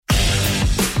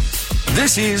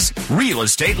This is Real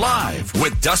Estate Live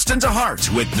with Dustin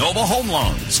DeHart with Nova Home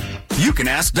Loans. You can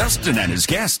ask Dustin and his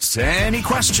guests any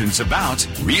questions about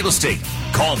real estate.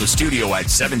 Call the studio at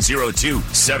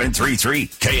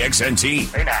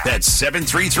 702-733-KXNT. That's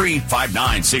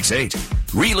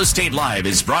 733-5968. Real Estate Live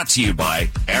is brought to you by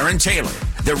Aaron Taylor,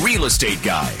 the real estate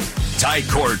guy.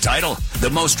 Tycor Title, the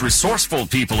most resourceful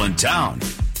people in town.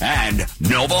 And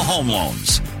Nova Home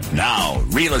Loans. Now,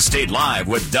 Real Estate Live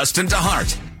with Dustin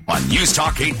DeHart on News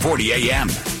Talk 840 AM,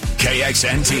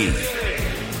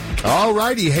 KXNT. All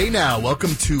righty. Hey now,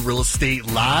 welcome to Real Estate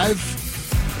Live.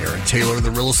 Aaron Taylor,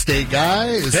 the real estate guy,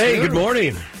 is Hey, here. good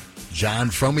morning. John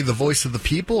Fromey, the voice of the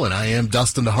people, and I am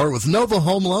Dustin DeHart with Nova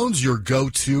Home Loans, your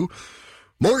go-to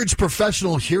mortgage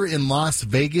professional here in Las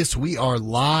Vegas. We are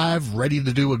live, ready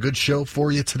to do a good show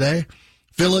for you today.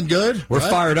 Feeling good? We're right?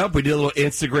 fired up. We did a little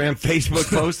Instagram, Facebook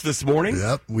post this morning.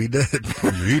 Yep, we did.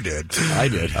 You did. I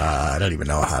did. I don't even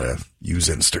know how to use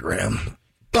Instagram.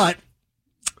 But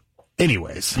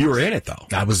anyways. You were in it, though.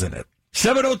 I was in it.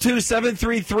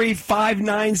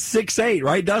 702-733-5968,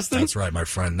 right, Dustin? That's right, my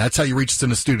friend. That's how you reach us in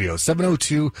the studio.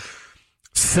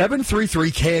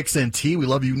 702-733-KXNT. We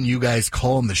love you guys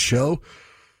calling the show.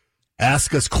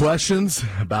 Ask us questions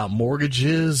about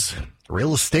mortgages,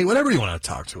 real estate, whatever you want to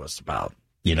talk to us about.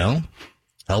 You know,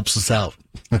 helps us out.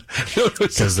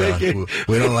 Because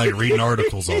we don't like reading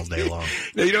articles all day long.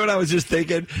 Now, you know what I was just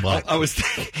thinking? What? I was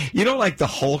thinking, like the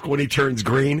Hulk when he turns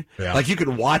green? Yeah. Like you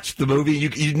can watch the movie.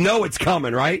 You know it's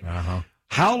coming, right? Uh-huh.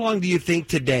 How long do you think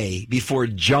today before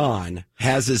John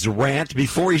has his rant,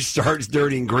 before he starts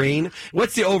turning green?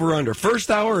 What's the over-under? First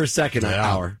hour or second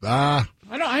hour? I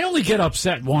only get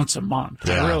upset once a month.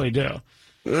 Yeah. I really do.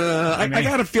 I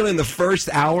got a feeling the first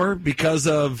hour, because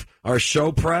of our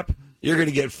show prep, you're going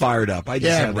to get fired up. I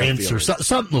just have that rants feeling. or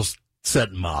something will set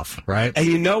him off, right? And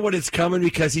you know what it's coming,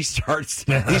 because he starts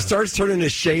turning a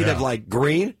shade of like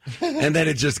green, and then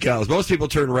it just goes. Most people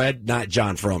turn red, not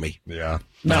John Fromey. Yeah.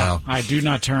 No, I do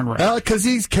not turn red. Well, because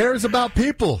he cares about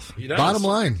people. He does. Bottom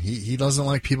line, he doesn't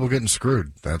like people getting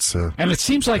screwed. That's and it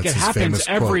seems like it that's his happens famous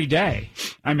every quote. day.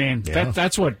 I mean, Yeah.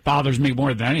 that's what bothers me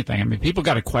more than anything. I mean, people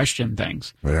got to question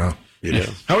things. Yeah. It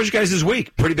is. How was you guys this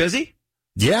week? Pretty busy?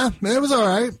 Yeah, it was all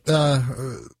right.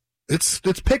 It's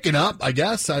picking up, I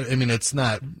guess. I mean, it's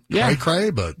not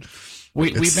cray, but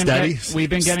We've been steady,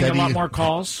 getting steady. a lot more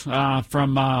calls from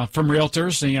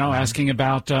realtors, asking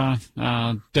about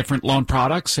different loan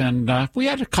products, and we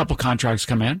had a couple contracts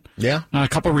come in. Yeah, a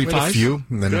couple we had refis. a few,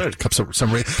 and then Good.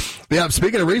 some. Yeah,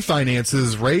 speaking of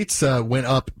refinances, rates went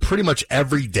up pretty much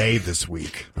every day this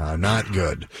week. Not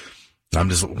good.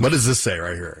 What does this say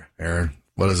right here, Aaron?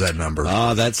 What is that number?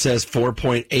 That says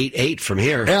 4.88 from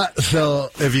here. Yeah,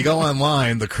 so if you go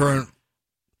online, the current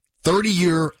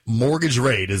 30-year mortgage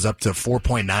rate is up to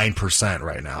 4.9%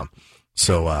 right now.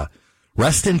 So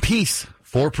rest in peace,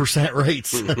 4%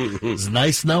 rates. It's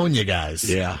nice knowing you guys.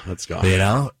 Yeah, let's go. You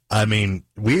know, I mean,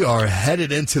 we are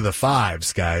headed into the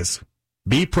fives, guys.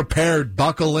 Be prepared,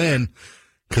 buckle in,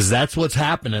 because that's what's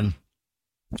happening.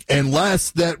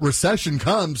 Unless that recession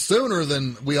comes sooner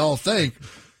than we all think,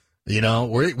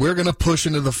 we're going to push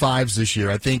into the fives this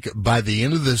year. I think by the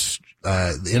end of this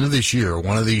year,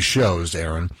 one of these shows,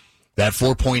 Aaron, that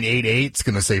 4.88 is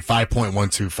going to say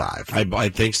 5.125. I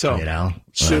think so.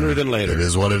 Sooner than later. It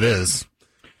is what it is.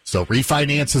 So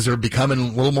refinances are becoming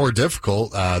a little more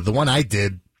difficult. The one I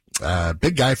did,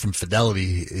 big guy from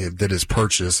Fidelity did his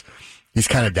purchase. He's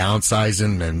kind of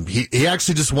downsizing, and he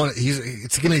actually just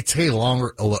it's going to take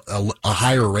a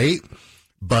higher rate,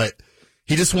 but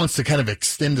he just wants to kind of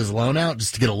extend his loan out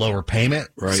just to get a lower payment.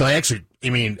 Right. So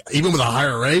even with a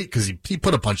higher rate, because he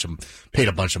paid a bunch of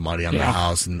money on the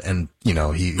house, and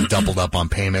he doubled up on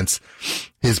payments.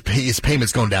 His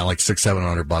payment's going down like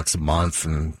 $600-700 a month,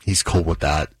 and he's cool with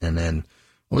that. And then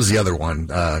what was the other one?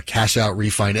 Cash out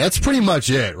refinance. That's pretty much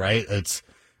it, right? It's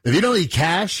if you don't need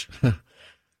cash.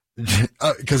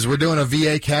 Because we're doing a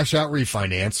VA cash out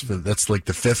refinance. That's like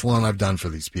the fifth one I've done for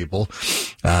these people.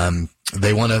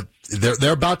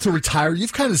 They're about to retire.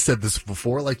 You've kind of said this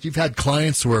before. Like you've had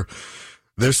clients where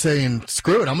they're saying,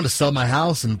 screw it, I'm going to sell my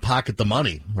house and pocket the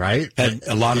money, right? Had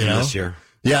a lot of them this year.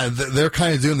 Yeah, they're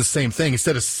kind of doing the same thing.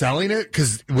 Instead of selling it,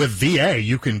 because with VA,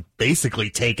 you can basically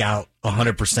take out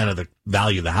 100% of the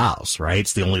value of the house, right?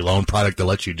 It's the only loan product that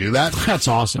lets you do that. That's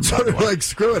awesome. So they're like,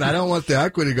 screw it, I don't want the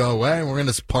equity to go away. We're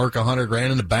going to park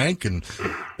 $100,000 in the bank, and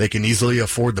they can easily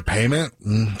afford the payment.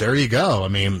 And there you go. I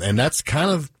mean, and that's kind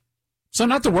of... So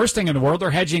not the worst thing in the world. They're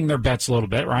hedging their bets a little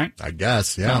bit, right? I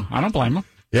guess, yeah. No, I don't blame them.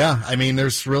 Yeah, I mean,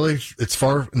 it's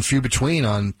far and few between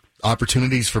on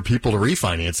opportunities for people to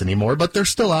refinance anymore, but they're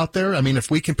still out there. I mean,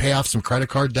 if we can pay off some credit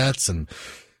card debts and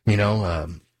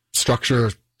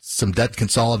structure some debt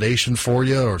consolidation for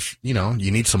you, or,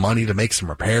 you need some money to make some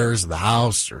repairs of the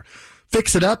house or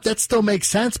fix it up, that still makes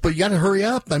sense, but you got to hurry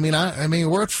up. I mean,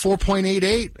 we're at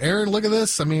 4.88. Aaron, look at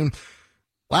this. I mean,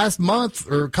 last month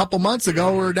or a couple months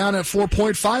ago, we were down at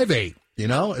 4.58.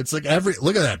 It's like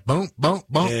look at that, boom, boom,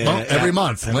 boom, boom, every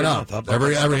month went up.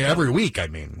 Every week. I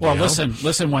mean, well,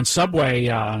 listen. When Subway,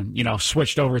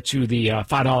 switched over to the $5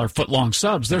 footlong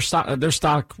subs, their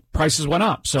stock prices went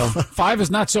up. So 5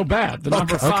 is not so bad. The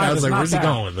number 5 I was is like, not where's bad. he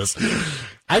going with this?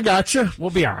 I got you.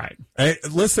 We'll be all right. Hey,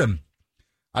 listen,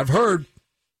 I've heard.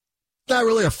 Not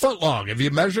really a foot long. Have you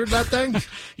measured that thing?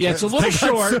 Yeah, it's a little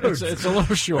short. It's a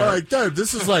little short. Like, dude,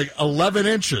 this is like 11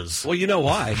 inches. Well, you know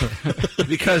why?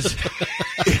 Because,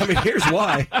 here's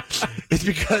why. It's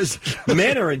because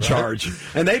men are in charge,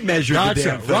 and they measure the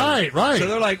damn thing. Right. So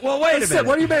they're like, well, wait a minute.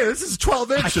 What do you mean? This is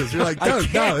 12 inches. You're like,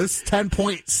 dude, no, this is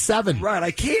 10.7. Right,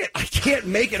 I can't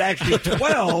make it actually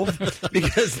 12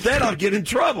 because then I'll get in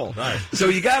trouble. Right. So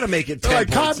you got to make it 10.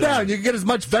 Like, calm down. You can get as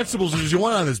much vegetables as you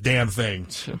want on this damn thing.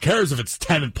 Who cares if it's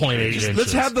 10.8 inches?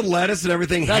 Let's have the lettuce and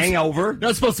everything hang over. You're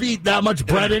not supposed to eat that much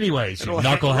bread anyways, you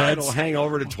knuckleheads. It'll hang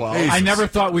over to 12. Jesus. I never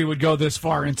thought we would go this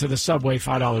far into the Subway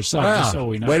 $5 sub, just so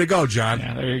we know. Way to go, John.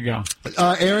 Yeah, there you go.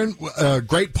 Aaron,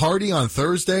 great party on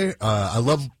Thursday. I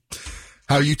love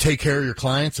how you take care of your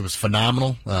clients. It was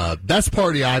phenomenal. Best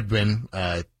party I've been.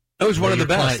 It was one of the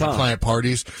best client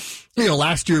parties.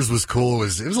 Last year's was cool. It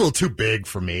was a little too big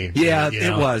for me. Yeah,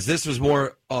 it was. This was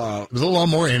more. It was a lot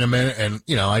more intimate, and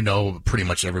I know pretty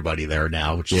much everybody there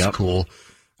now, which is cool.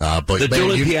 But the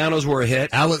dueling pianos were a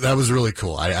hit. That was really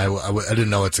cool. I didn't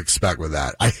know what to expect with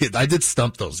that. I did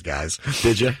stump those guys.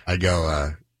 Did you? I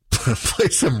go play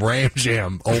some Ram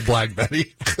Jam, Old Black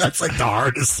Betty. That's like the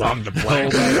hardest song to play.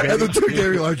 And the dude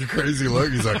gave me like a crazy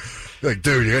look. He's like,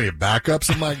 dude, you got any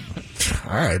backups? I'm like,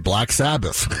 all right, Black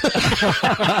Sabbath.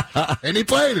 And he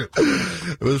played it.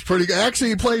 It was pretty good. Actually,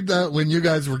 he played that when you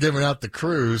guys were giving out the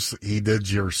cruise. He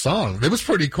did your song. It was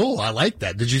pretty cool. I like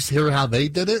that. Did you hear how they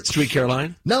did it? Sweet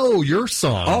Caroline? No, your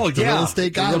song. Oh, the Real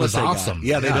Estate Guy was awesome.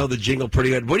 Yeah, they know the jingle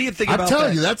pretty good. What do you think about that? I'm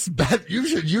telling you, that's bad. You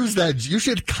should use that. You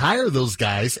should hire those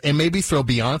guys and maybe throw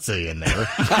Beyonce in there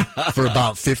for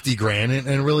about $50,000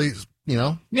 and really...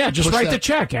 Yeah, just write the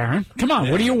check, Aaron. Come on,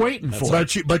 what are you waiting for?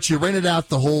 But you rented out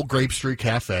the whole Grape Street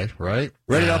Cafe, right?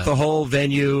 Rented out the whole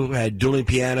venue, had dueling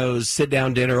pianos,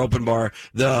 sit-down dinner, open bar.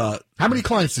 How many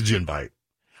clients did you invite?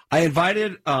 I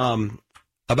invited about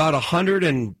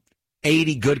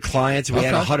 180 good clients. We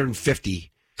had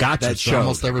 150. Gotcha. So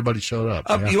almost everybody showed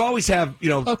up. You always have,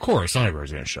 Of course, not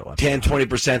everybody's going to show up. 10,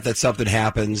 20% that something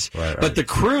happens. Right. But the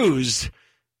cruise...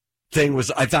 thing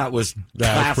I thought was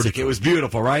classic. Cool. It was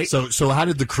beautiful, right? So how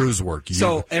did the cruise work?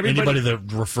 Anybody that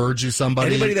referred you somebody?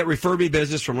 Anybody that referred me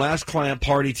business from last client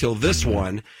party till this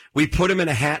one, we put them in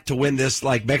a hat to win this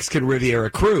like Mexican Riviera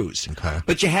cruise. Okay.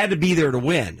 But you had to be there to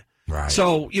win. Right.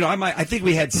 So, I think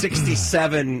we had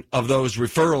 67 of those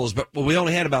referrals, but we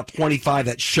only had about 25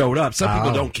 that showed up. Some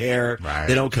people don't care. Right.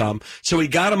 They don't come. So we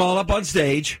got them all up on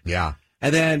stage. Yeah.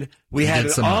 And then we had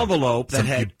an envelope that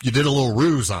had... You did a little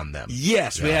ruse on them.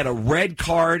 Yes, we had a red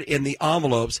card in the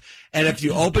envelopes. And if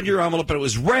you opened your envelope and it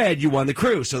was red, you won the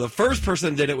cruise. So the first person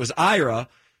that did it was Ira.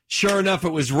 Sure enough, it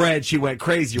was red. She went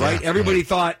crazy, right? Everybody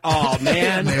thought, oh,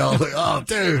 man. They all like, oh,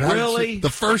 dude. Really?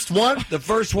 The first one? The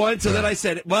first one. So then I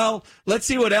said, well, let's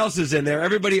see what else is in there.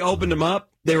 Everybody opened them up.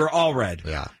 They were all red.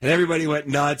 Yeah. And everybody went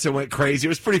nuts and went crazy. It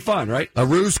was pretty fun, right? A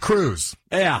ruse cruise.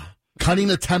 Yeah.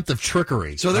 Cunning attempt of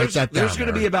trickery. So there's going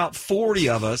to be about 40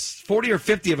 or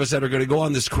 50 of us that are going to go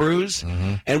on this cruise.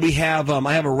 Mm-hmm. And we have,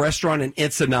 I have a restaurant in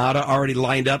Ensenada already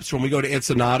lined up. So when we go to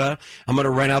Ensenada, I'm going to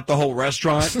rent out the whole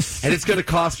restaurant. And it's going to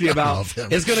cost me about,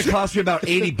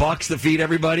 $80 to feed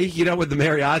everybody, with the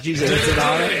mariachis in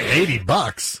Ensenada.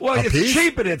 $80? Well, it's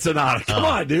cheap in Ensenada. Come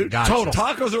on, dude. Gotcha. Total.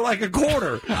 Tacos are like a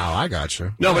quarter. Oh, I got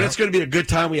you. No, but it's going to be a good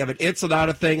time. We have an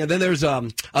Ensenada thing. And then there's a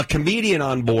comedian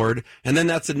on board. And then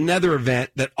that's another event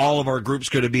that all of our group's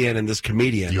going to be in this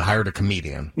comedian. You hired a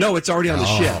comedian? No, it's already on the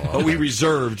ship, but we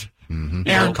reserved. Mm-hmm.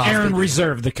 Aaron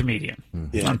reserved the comedian.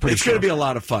 Mm-hmm. Yeah, it's going to be a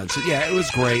lot of fun. So, yeah, it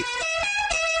was great.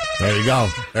 There you go.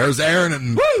 There's Aaron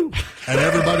and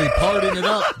everybody partying it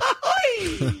up.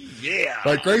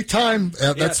 Yeah. Great time.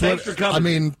 That's thanks for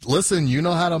coming. Listen, you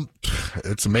know how to.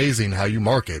 It's amazing how you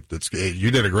market. You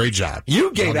did a great job.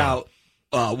 You gave out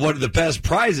one of the best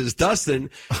prizes. Dustin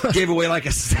gave away like a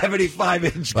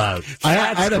 75-inch. I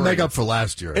had to make up for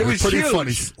last year. It was pretty huge.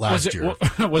 funny last year.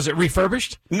 Was it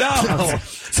refurbished? No.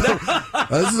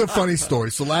 This is a funny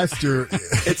story. So last year,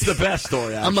 It's the best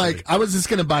story, actually. I'm like, I was just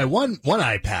going to buy one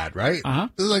iPad, right? Uh-huh.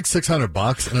 It was like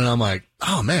 $600, and then I'm like,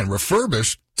 oh man,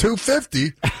 refurbished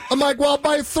 $250. I'm like, well, I'll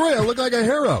buy 3. I look like a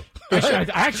hero.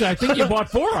 Actually, I think you bought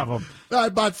 4 of them. I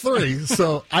bought 3,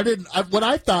 so I didn't. What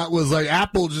I thought was like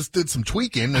Apple just did some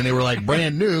tweaking, and they were like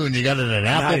brand new, and you got it in an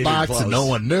Apple even box, close. and no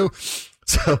one knew.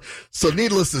 So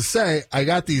needless to say, I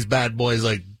got these bad boys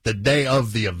like the day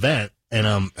of the event, and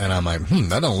I'm like,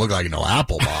 that don't look like no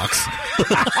Apple box,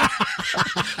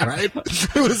 right?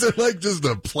 It was like just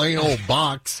a plain old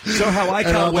box. So how I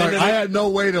And caught I'm wind like, of I it, had no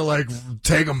way to like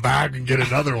take them back and get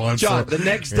another one. John, so, the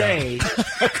next day,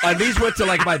 these went to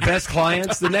like my best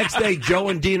clients. The next day, Joe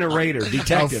and Dina Rader,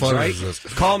 detectives, funny right, is this?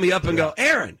 call me up and go,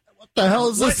 Aaron, what the hell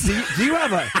is what, this? do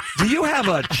you have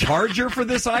a charger for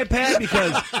this iPad?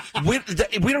 Because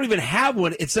we don't even have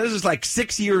one. It says it's like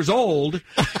 6 years old,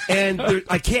 and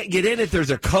I can't get in it. There's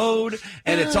a code,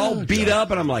 and it's all beat up,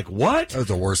 and I'm like, what? That was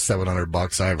the worst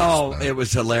 $700 I ever Oh, spent. it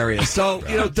was hilarious. So,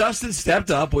 Dustin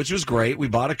stepped up, which was great. We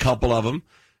bought a couple of them.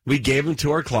 We gave them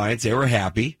to our clients. They were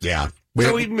happy. Yeah.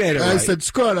 So we made it I right. said,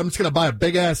 screw it. I'm just going to buy a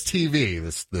big ass TV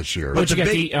this year. Did you the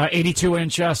get big- the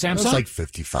 82-inch Samsung? It was like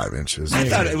 55 inches. I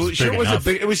thought it was big sure enough.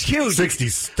 it was huge. 60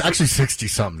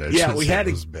 something inches. Yeah, we had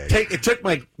It was to big. take. It took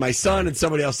my son and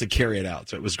somebody else to carry it out,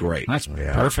 so it was great. That's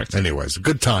Yeah. perfect. Anyways,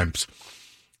 good times.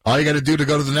 All you got to do to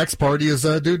go to the next party is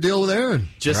do a deal with Aaron.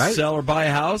 Just right? sell or buy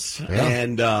a house Yeah.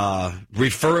 and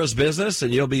refer us business,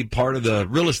 and you'll be part of the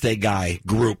real estate guy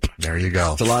group. There you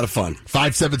go. It's a lot of fun.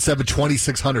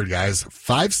 577-2600, guys.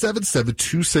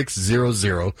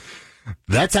 577-2600.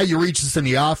 That's how you reach us in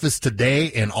the office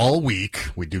today and all week.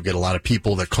 We do get a lot of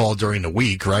people that call during the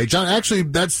week, right, John? Actually,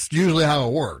 that's usually how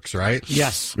it works, right?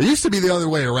 Yes. It used to be the other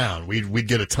way around. We'd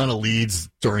get a ton of leads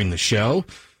during the show,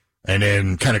 and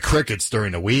then kind of crickets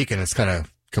during the week, and it's kind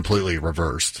of completely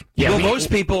reversed. Yeah, well, we- most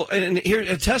people, and here,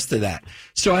 attest to that.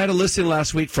 So I had a listen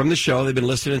last week from the show. They've been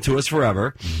listening to us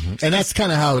forever. And that's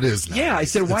kind of how it is now. Yeah, I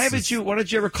said, why don't you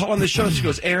ever call on the show? She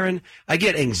goes, Aaron, I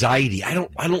get anxiety. I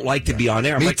don't like to be on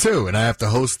air. I'm Me like, too, and I have to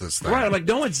host this thing. right. I'm like,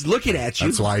 no one's looking at you.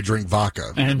 That's why I drink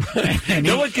vodka. And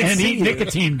No one can see eat you.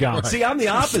 nicotine gum. See, I'm the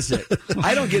opposite.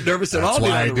 I don't get nervous at That's all. why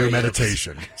being I on the do radio.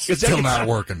 meditation. Because Still they can- not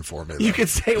working for me, though. You can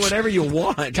say whatever you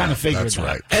want. Kind of figured That's that.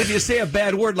 right. And if you say a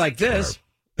bad word like this,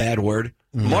 bad word,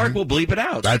 Mark will bleep it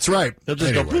out. That's right. He'll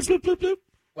just Anyways. go bloop, bloop, bloop, bloop.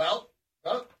 Well,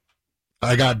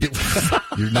 I got.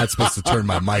 You're not supposed to turn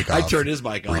my mic off. I turned his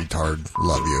mic off. Retard.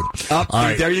 Love you. Up, All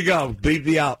right. there you go. Bleep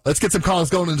me out. Let's get some calls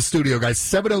going in the studio, guys.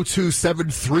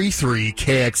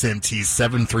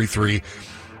 702-733-KXNT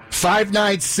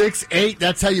 733-5968.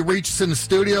 That's how you reach us in the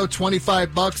studio.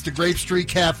 $25 to Grape Street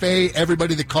Cafe.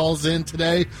 Everybody that calls in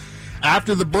today.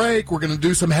 After the break, we're going to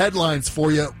do some headlines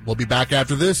for you. We'll be back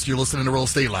after this. You're listening to Real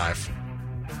Estate Live.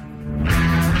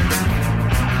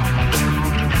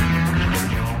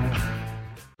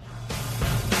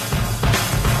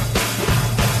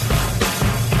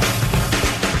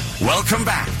 Welcome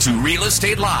back to Real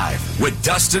Estate Live with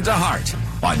Dustin DeHart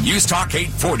on News Talk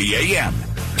 840 AM,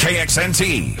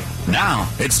 KXNT. Now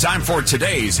it's time for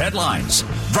today's headlines,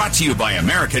 brought to you by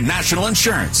American National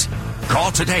Insurance.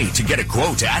 Call today to get a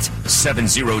quote at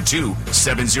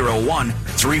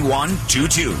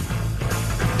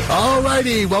 702-701-3122. All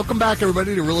righty. Welcome back,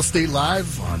 everybody, to Real Estate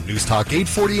Live on News Talk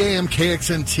 840 AM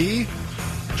KXNT.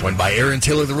 Joined by Aaron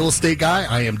Taylor, the real estate guy.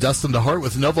 I am Dustin DeHart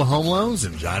with Nova Home Loans,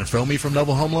 and John Fromme from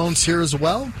Nova Home Loans here as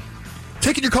well.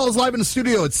 Taking your calls live in the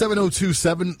studio at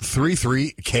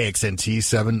 702-733-KXNT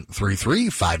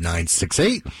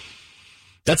 733-5968.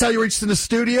 That's how you reach us in the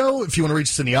studio. If you want to reach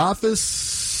us in the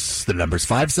office, the number's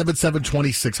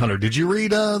 577-2600. Did you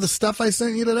read the stuff I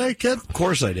sent you today, kid? Of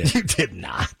course I did. You did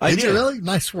not. I did you did. really?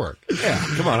 Nice work. Yeah,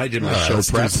 come on. I did my All right, show let's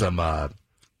do prep.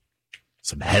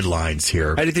 some headlines here.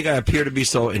 How do you think I appear to be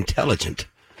so intelligent?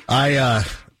 I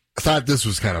thought this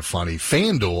was kind of funny.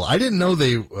 FanDuel, I didn't know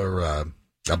they were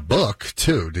a book,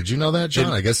 too. Did you know that,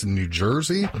 John? I guess in New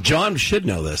Jersey? John should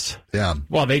know this. Yeah.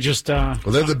 Well, they just Well,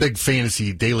 they're the big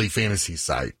daily fantasy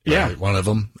site. Yeah. Right? One of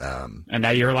them. and now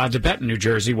you're allowed to bet in New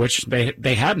Jersey, which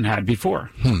they hadn't had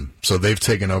before. So they've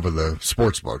taken over the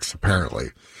sports books, apparently.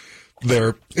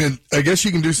 And I guess you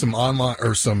can do some online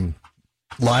or some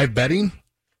live betting,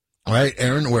 right,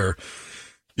 Aaron, where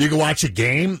You can watch a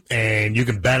game and you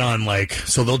can bet on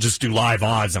so they'll just do live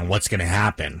odds on what's going to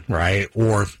happen, right?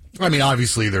 Or, I mean,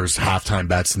 obviously there's halftime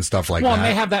bets and stuff like that. Well, and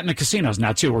they have that in the casinos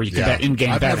now, too, where you can bet in-game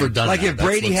betting. I've never done that. If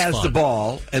Brady has the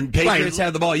ball and Patriots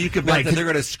have the ball, you can bet that they're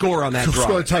going to score on that drive.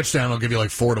 Score a touchdown, they'll give you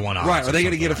 4-1 odds. Right, or they're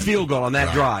going to get a field goal on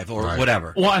that drive or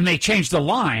whatever. Well, and they changed the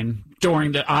line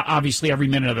during obviously every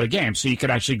minute of the game, so you could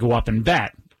actually go up and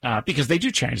bet. Because they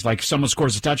do change. Like, someone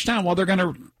scores a touchdown, well, they're going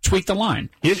to tweak the line.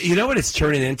 You know what it's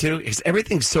turning into? Is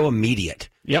everything's so immediate.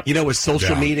 Yep. With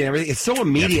social media and everything, it's so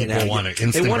immediate now. They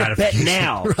want to bet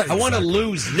now. Right, I want to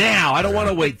lose now. I don't want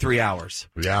to wait 3 hours.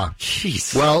 Yeah.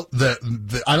 Jeez. Well,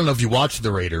 I don't know if you watched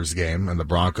the Raiders game and the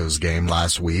Broncos game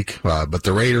last week, but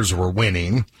the Raiders were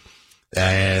winning.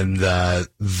 And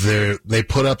they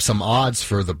put up some odds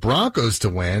for the Broncos to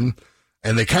win.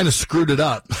 And they kind of screwed it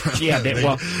up. Yeah, they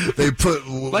put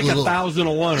 1,000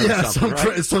 to 1 or something,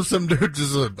 right? So some dude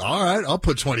just all right, I'll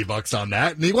put $20 on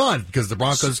that, and he won because the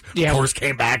Broncos, of course,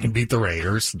 came back and beat the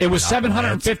Raiders. It was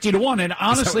 750 to 1, and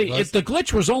honestly, the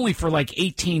glitch was only for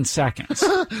 18 seconds.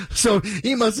 So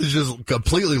he must have just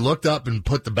completely looked up and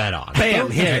put the bet on. Bam,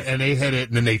 hit it, and they hit it,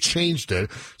 and then they changed it.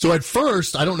 So at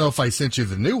first, I don't know if I sent you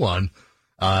the new one.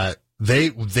 They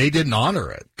didn't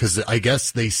honor it because I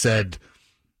guess they said.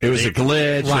 It was a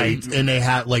glitch. Right. And they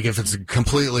had, if it's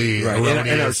completely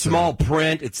in a small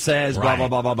print, it says blah, blah,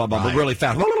 blah, blah, blah, blah, really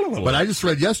fast. But I just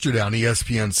read yesterday on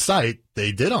ESPN's site,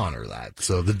 they did honor that.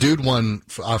 So the dude won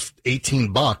off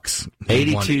 $18.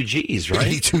 82 G's, right?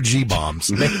 82 G bombs.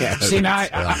 See, now,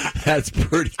 that's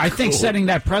pretty cool. I think setting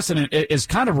that precedent is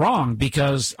kind of wrong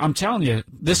because I'm telling you,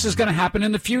 this is going to happen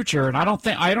in the future, and I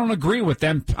don't agree with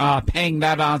them paying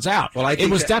that odds out. Well, it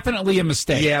was definitely a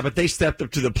mistake. Yeah, but they stepped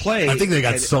up to the plate. I think they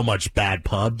got so much bad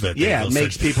pub that it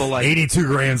makes people 82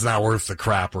 grand's not worth the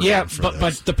crap.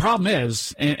 But the problem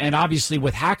is, and obviously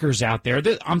with hackers out there,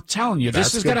 I'm telling you,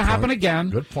 this is going to happen again.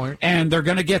 Good point. And they're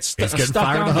going to get stuck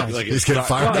on them. He's getting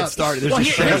fired up. Well,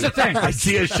 here's the thing. I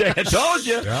see a shade. I told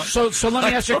you. Yeah. So let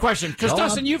me ask you a question. Because,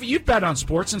 Dustin, you've bet on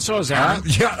sports, and so has Aaron.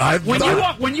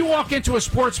 When you walk into a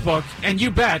sports book and you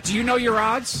bet, do you know your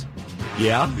odds?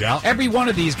 Yeah. Every one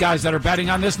of these guys that are betting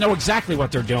on this know exactly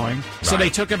what they're doing. Right. So they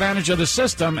took advantage of the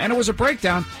system, and it was a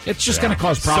breakdown. It's just going to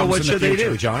cause problems. So what should they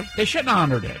do, John? They shouldn't have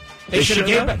honored it. They should have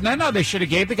gave they should have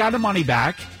gave the guy the money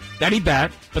back that he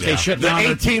bet, but they shouldn't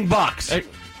have $18.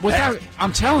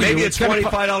 I'm telling you, maybe a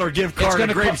 $25 gift card at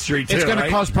Grape Street, too. It's going to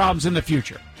cause problems in the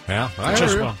future. Yeah,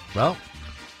 Well, all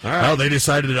right. Well, they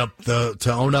decided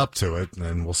to own up to it,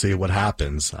 and we'll see what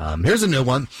happens. Here's a new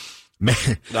one. Man,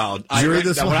 when I read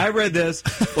this,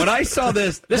 when I saw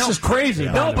this, this is crazy.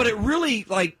 No, but it really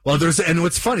Well, and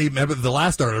what's funny, remember the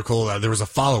last article, there was a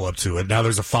follow-up to it. Now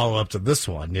there's a follow-up to this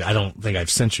one. I don't think I've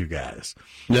sent you guys.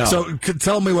 No. So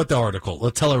tell me what the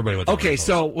article, tell everybody what the article is.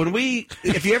 So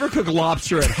if you ever cook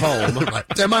lobster at home.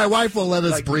 And my wife will let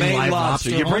us bring live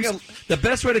lobster. The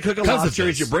best way to cook a lobster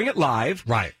is you bring it live.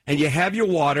 Right. And you have your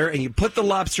water, and you put the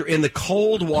lobster in the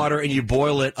cold water, and you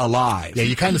boil it alive. Yeah,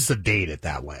 you kind of sedate it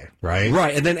that way, right?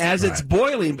 Right, and then as it's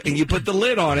boiling, and you put the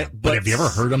lid on it. But have you ever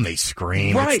heard them? They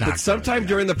scream. Right, but sometimes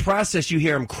during the process, you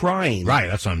hear them crying. Right,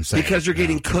 that's what I'm saying. Because they're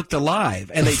getting cooked alive.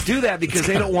 And they do that because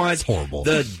they don't want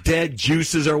the dead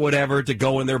juices or whatever to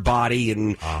go in their body,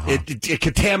 and it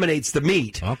contaminates the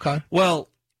meat. Okay. Well,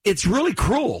 it's really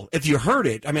cruel if you heard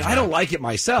it. I mean, I don't like it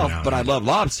myself, but I love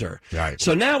lobster. Right.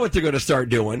 So now what they're going to start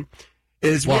doing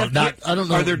is, I don't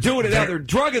know. Or they're doing it now. They're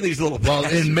drugging these little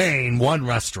bastards. Well, in Maine, one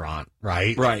restaurant,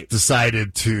 right,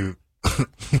 decided to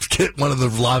get one of the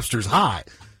lobsters high,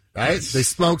 right? They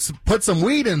put some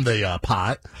weed in the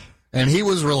pot, and he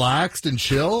was relaxed and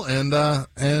chill, and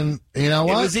you know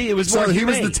what? He was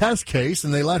the test case,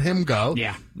 and they let him go.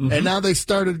 Yeah. Mm-hmm. And now they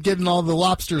started getting all the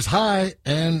lobsters high,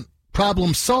 and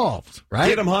problem solved, right?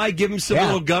 Get them high, give them some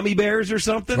little gummy bears or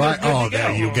something. Right.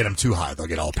 You get them too high, they'll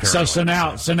get all paranoid. So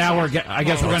now I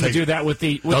guess we're going to do that with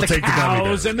the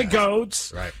cows and the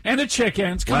goats and the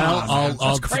chickens. Come on,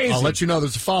 I'll crazy. I'll let you know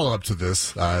there's a follow-up to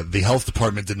this. The health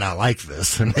department did not like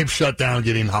this, and they've shut down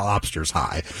getting lobsters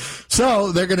high.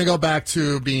 So they're going to go back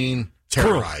to being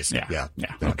terrorized. Yeah.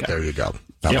 Okay. There you go.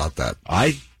 How about that?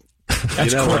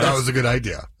 That was a good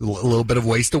idea. A little bit of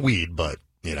waste of weed, but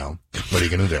what are you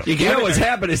going to do? You know what's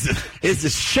happened is the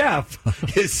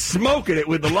chef is smoking it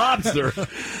with the lobster.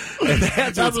 And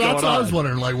that's what's going on. I was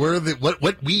wondering,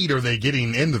 what weed are they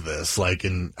getting into this?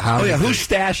 And how? Oh yeah, who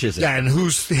stashes it? Yeah, and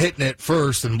who's hitting it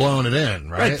first and blowing it in?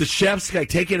 Right. The chef's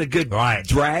taking a good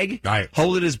drag,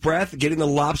 holding his breath, getting the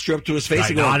lobster up to his face,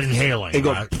 and not inhaling, and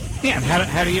go. Yeah.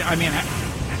 How do you? I mean.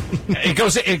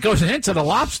 It goes into the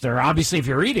lobster. Obviously, if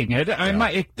you're eating it,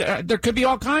 there could be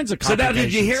all kinds of So now,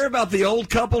 complications. did you hear about the old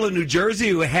couple in New Jersey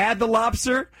who had the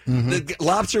lobster? Mm-hmm. The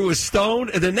lobster was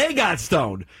stoned, and then they got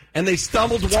stoned, and they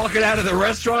stumbled walking out of the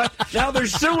restaurant. Now they're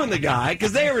suing the guy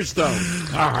because they were stoned.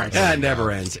 All right. That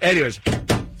never ends. Anyways,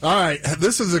 All right,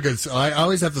 this is a good. I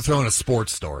always have to throw in a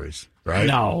sports stories, right?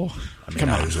 No. Come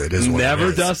on, it is what never, it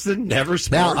is. Dustin, never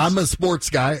sports. Now, I'm a sports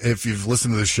guy. If you've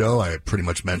listened to the show, I pretty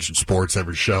much mention sports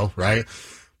every show, right?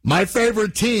 My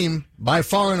favorite team, by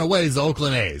far and away, is the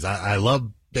Oakland A's. I love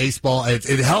baseball. It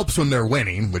helps when they're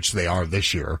winning, which they are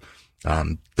this year.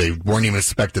 They weren't even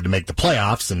expected to make the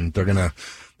playoffs, and they're gonna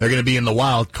be in the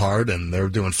wild card, and they're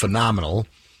doing phenomenal.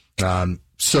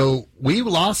 So we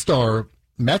lost our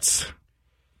Mets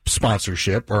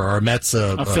sponsorship, or our Mets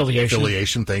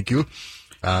affiliation. Thank you.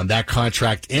 That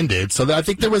contract ended. So I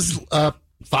think there was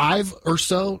 5 or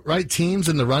so, right, teams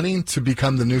in the running to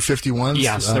become the new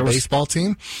 51s baseball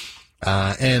team.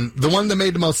 And the one that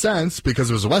made the most sense,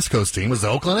 because it was a West Coast team, was the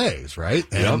Oakland A's, right?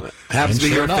 And, happens to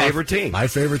be your favorite team. My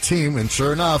favorite team. And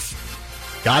sure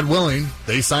enough, God willing,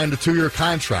 they signed a 2-year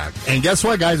contract. And guess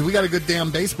what, guys? We got a good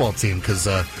damn baseball team, because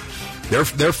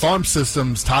their farm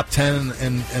system's top 10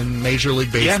 in Major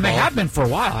League Baseball. Yeah, and they have been for a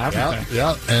while, haven't they?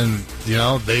 Yeah, and,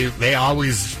 they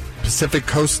always, Pacific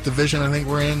Coast Division, I think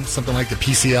we're in, something like the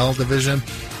PCL division.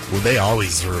 Well, they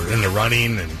always are in the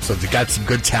running, and so they got some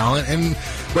good talent. And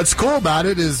what's cool about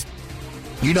it is,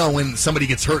 when somebody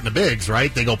gets hurt in the bigs,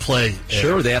 right, they go play.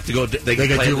 Sure, they have to go. They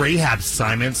go do rehab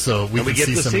assignments, so we can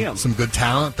see some good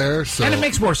talent there. So. And it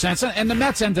makes more sense. And the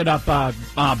Mets ended up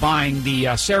buying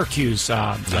the Syracuse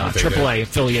AAA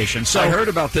affiliation. So I heard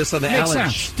about this on the Alan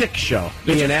sense. Stick show.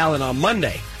 Me and Alan on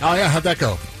Monday. Oh yeah, how'd that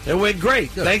go? It went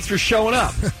great. Good. Thanks for showing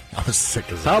up. I was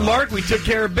sick as hell. Mark, we took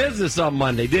care of business on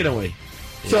Monday, didn't we?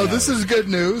 So this is good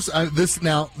news.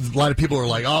 Now, a lot of people are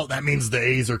like, oh, that means the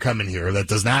A's are coming here. That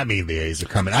does not mean the A's are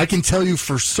coming. I can tell you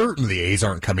for certain the A's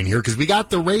aren't coming here, because we got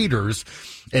the Raiders,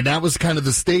 and that was kind of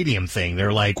the stadium thing.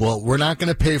 They're like, well, we're not going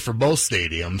to pay for both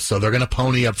stadiums, so they're going to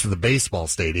pony up for the baseball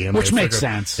stadium. Which makes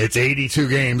sense. It's 82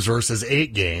 games versus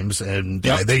 8 games, and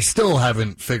they still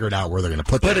haven't figured out where they're going to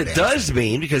put that. But it does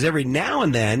mean, because every now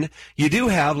and then you do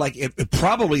have,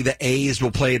 probably the A's will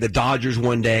play the Dodgers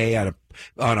one day on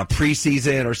a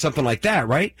preseason or something like that,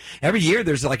 right? Every year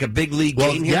there's like a big league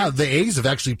game here. Yeah, the A's have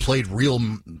actually played real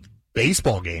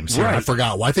baseball games here. Right. I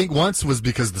forgot. Well, I think once was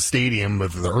because the stadium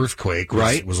with the earthquake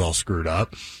was all screwed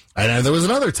up. And there was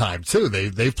another time, too.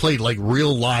 They've played like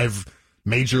real live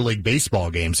Major League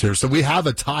Baseball games here. So we have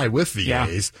a tie with the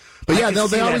A's. But they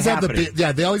always have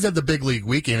they always have the big league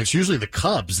weekend. It's usually the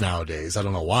Cubs nowadays. I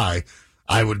don't know why.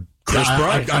 I'm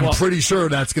pretty sure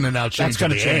that's going to now change to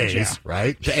the A's,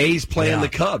 right? The A's playing the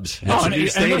Cubs. And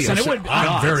listen,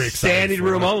 I'm very excited. Standing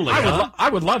room only. I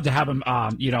would love to have them,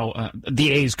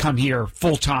 the A's come here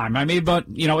full time. I mean, but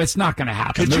it's not going to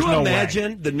happen. Could you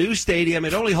imagine the new stadium?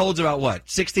 It only holds about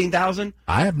 16,000?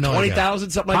 I have no idea.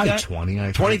 20,000, something like that.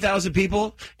 20,000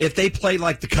 people. If they played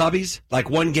like the Cubbies, like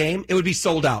one game, it would be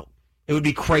sold out. It would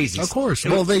be crazy. Of course.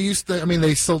 They used to. I mean,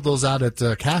 they sold those out at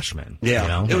Cashman.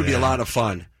 Yeah, it would be a lot of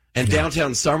fun. And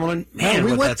downtown Summerlin, man,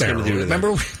 we what that's going to do to them.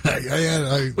 Remember?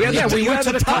 We went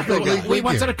to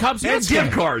the Cubs and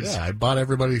gift cards. Yeah, I bought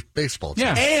everybody baseball team.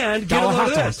 Yeah. And get a load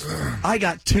of this. I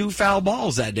got 2 foul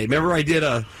balls that day. Remember I did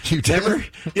You did?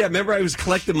 Remember I was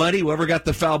collecting money. Whoever got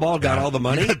the foul ball got all the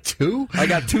money. You got 2? I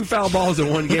got 2 foul balls in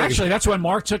one game. Actually, that's when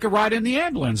Mark took a ride in the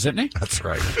ambulance, didn't he? That's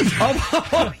right.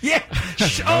 Yeah.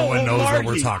 No one knows what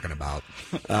we're talking about.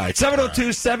 All right,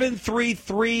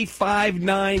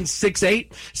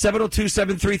 702-733-5968.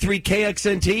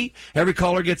 702-733-KXNT. Every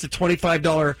caller gets a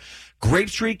 $25 Grape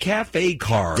Street Cafe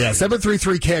card. Yeah,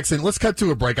 733-KXNT. Let's cut to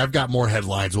a break. I've got more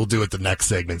headlines. We'll do it the next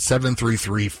segment.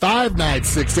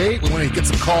 733-5968. We want to get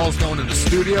some calls going to the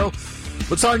studio.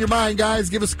 What's on your mind, guys?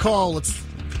 Give us a call.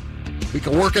 We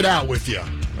can work it out with you,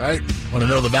 right? Want to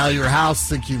know the value of your house?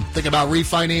 Think about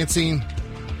refinancing?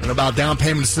 And about down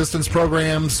payment assistance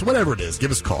programs, whatever it is,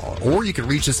 give us a call. Or you can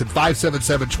reach us at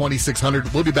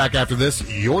 577-2600. We'll be back after this.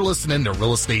 You're listening to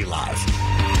Real Estate Live.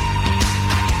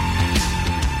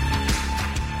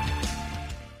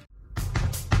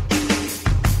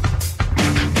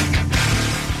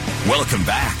 Welcome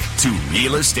back to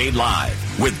Real Estate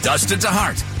Live with Dustin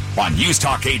DeHart on News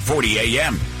Talk 840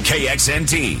 AM,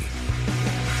 KXNT.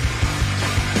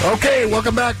 Okay,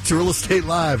 welcome back to Real Estate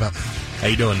Live. How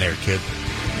you doing there, kid?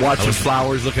 Watching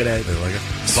flowers, looking at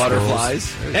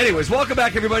butterflies. Anyways, welcome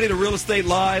back, everybody, to Real Estate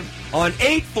Live on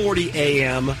 840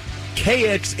 AM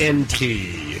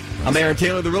KXNT. I'm Aaron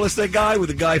Taylor, the real estate guy, with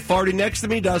the guy farting next to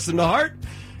me, Dustin DeHart.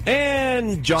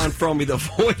 And John Fromey, the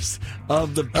voice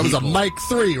of the people. That was a mic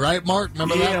 3, right, Mark?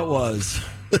 Remember that? Yeah, it was.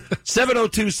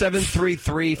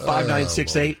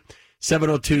 702-733-5968.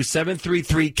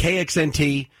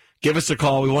 702-733-KXNT. Give us a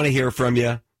call. We want to hear from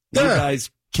you. You guys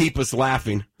keep us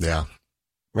laughing. Yeah.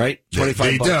 Right? They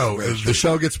 $25 do. The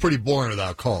show gets pretty boring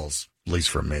without calls, at least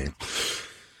for me.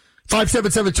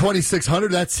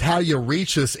 577-2600, that's how you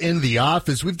reach us in the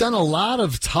office. We've done a lot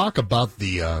of talk about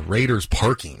the Raiders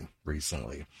parking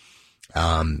recently.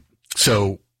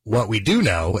 So what we do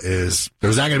know is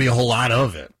there's not going to be a whole lot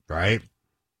of it, right?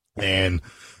 And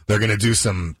they're going to do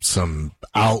some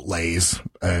outlays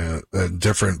in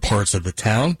different parts of the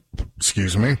town.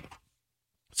 Excuse me.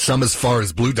 Some as far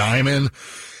as Blue Diamond,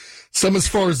 some as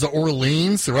far as the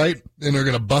Orleans, right? And they're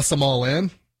going to bust them all in.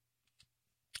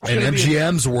 And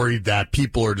MGM's worried that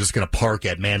people are just going to park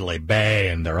at Mandalay Bay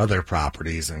and their other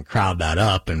properties and crowd that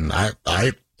up. And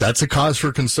I that's a cause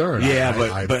for concern.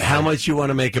 Yeah, but how much you want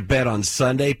to make a bet on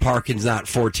Sunday? Parking's not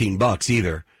 $14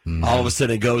 either. Mm-hmm. All of a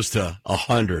sudden it goes to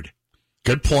 $100.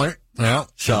 Good point. Yeah,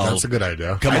 so that's a good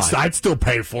idea. Come on. I'd still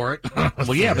pay for it.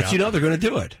 Well, yeah, but you know they're going to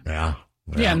do it. Yeah.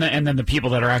 Yeah, and then the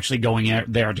people that are actually going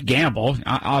there to gamble,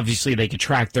 obviously they could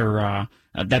track their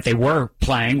that they were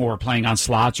playing on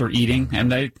slots or eating, and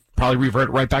they probably revert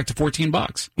right back to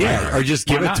 $14. Yeah, or just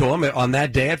give it to them on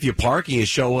that day. If you park and you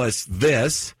show us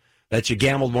this, that you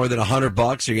gambled more than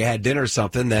 $100 or you had dinner or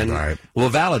something, then we'll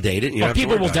validate it. Well,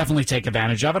 people will definitely take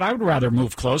advantage of it. I would rather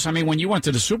move close. I mean, when you went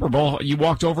to the Super Bowl, you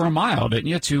walked over a mile, didn't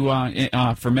you,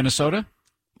 for Minnesota?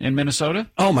 In Minnesota?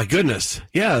 Oh, my goodness.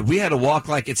 Yeah, we had to walk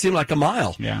it seemed like a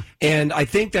mile. Yeah. And I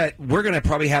think that we're going to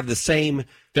probably have the same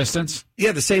distance.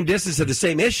 Yeah, the same distance and the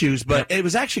same issues, but it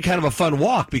was actually kind of a fun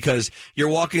walk because you're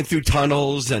walking through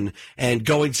tunnels and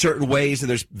going certain ways,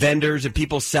 and there's vendors and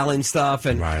people selling stuff,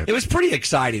 and it was pretty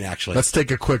exciting, actually. Let's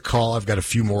take a quick call. I've got a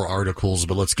few more articles,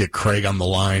 but let's get Craig on the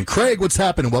line. Craig, what's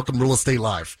happening? Welcome to Real Estate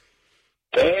Live.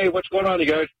 Hey, what's going on, you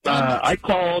guys? I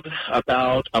called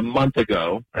about a month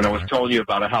ago, and I was telling you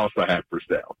about a house I had for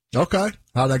sale. Okay.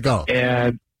 How'd that go?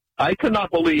 And I could not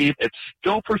believe it's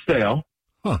still for sale.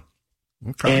 Huh.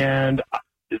 Okay. And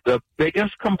the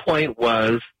biggest complaint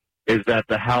is that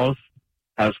the house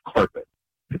has carpet.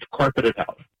 It's a carpeted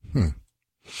house.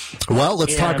 Well,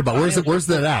 let's talk about where's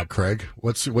that at, Craig?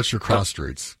 What's your cross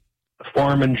streets?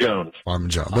 Farm and Jones. Farm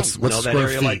and Jones. What's that square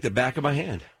area feet? like the back of my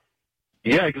hand.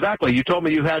 Yeah, exactly. You told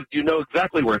me you know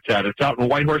exactly where it's at. It's out in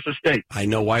Whitehorse Estate. I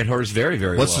know Whitehorse very,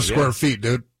 very What's well. What's the square feet,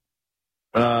 dude?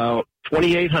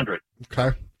 2,800.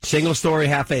 Okay. Single story,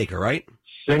 half acre, right?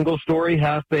 Single story,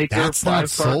 half acre, That's not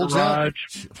 5-car sold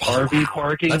garage, RV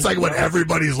parking. That's like what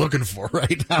everybody's looking for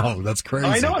right now. That's crazy.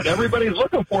 I know it. Everybody's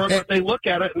looking for it, but they look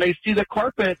at it and they see the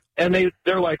carpet and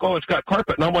they're like, "Oh, it's got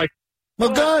carpet," and I'm like, well,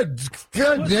 good.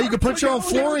 Yeah, you can put your own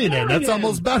flooring in. That's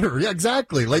almost better. Yeah,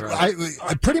 exactly. Like I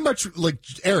pretty much like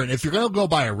Aaron. If you're gonna go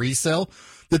buy a resale,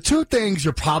 the two things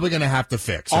you're probably gonna have to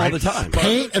fix all the time: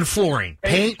 paint and flooring.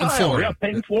 Paint and flooring. Yeah,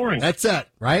 paint and flooring. That's it,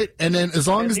 right? And then as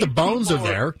long as the bones are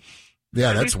there,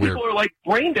 yeah, that's weird. People are like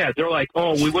brain dead. They're like,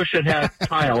 "Oh, we wish it had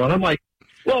tile," and I'm like,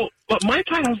 "Well, but my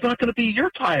tile's not going to be your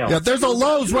tile." Yeah, there's a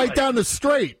Lowe's right down the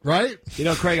street, right? You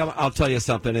know, Craig, I'll tell you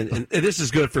something, and this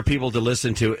is good for people to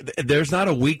listen to. There's not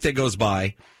a week that goes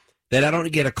by that I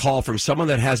don't get a call from someone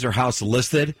that has their house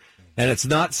listed, and it's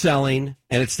not selling,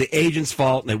 and it's the agent's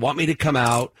fault, and they want me to come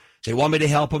out. They want me to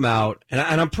help them out, and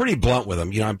I'm pretty blunt with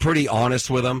them. You know, I'm pretty honest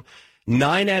with them.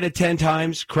 9 out of 10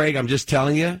 times, Craig, I'm just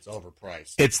telling you, it's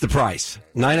overpriced. It's the price.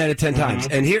 9 out of 10 times,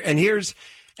 and here's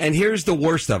the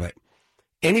worst of it.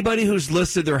 Anybody who's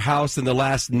listed their house in the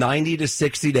last 90 to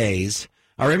 60 days,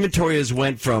 our inventory has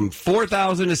went from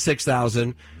 4,000 to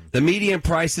 6,000. The median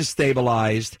price is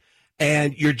stabilized,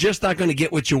 and you're just not going to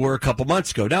get what you were a couple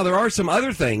months ago. Now, there are some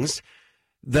other things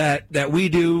that we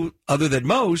do other than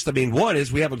most. I mean, one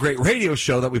is we have a great radio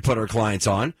show that we put our clients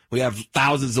on. We have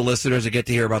thousands of listeners that get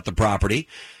to hear about the property.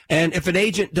 And if an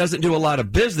agent doesn't do a lot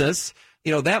of business,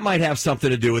 you know, that might have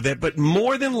something to do with it. But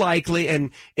more than likely,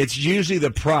 and it's usually the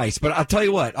price. But I'll tell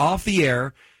you what, off the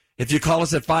air, if you call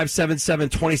us at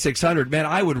 577-2600, man,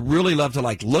 I would really love to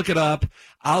look it up.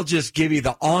 I'll just give you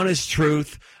the honest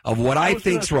truth of what I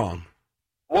think's wrong.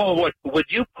 Well, what would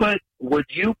you put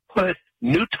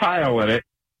new tile in it?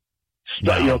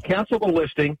 Cancel the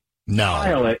listing. No.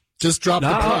 Tile it. Just drop the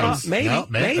price. Maybe.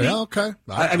 Yeah, okay.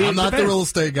 I mean, I'm not the real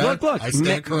estate guy. Look. I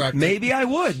stand corrected. Maybe I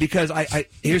would, because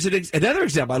here's another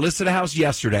example. I listed a house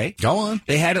yesterday. Go on.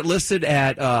 They had it listed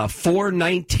at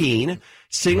 419,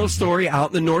 single story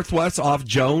out in the northwest off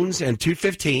Jones and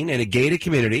 215 in a gated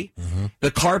community. Mm-hmm.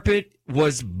 The carpet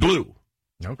was blue.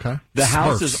 Okay. The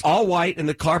house is all white and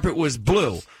the carpet was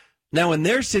blue. Now, in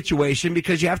their situation,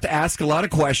 because you have to ask a lot of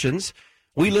questions,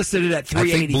 we listed it at $385. I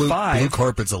think blue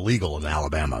carpet's illegal in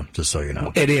Alabama, just so you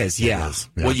know. It is, yeah. It is,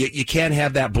 yeah. Well, you can't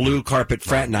have that blue carpet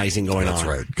fraternizing going on. That's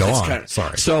right. Go on.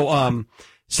 Sorry.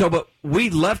 So, but we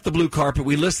left the blue carpet.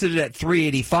 We listed it at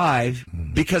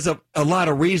 $385 because of a lot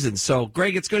of reasons. So,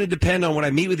 Greg, it's going to depend on when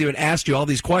I meet with you and ask you all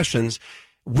these questions.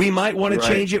 We might want to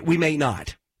change it. We may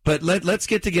not. But let's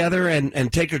get together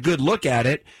and take a good look at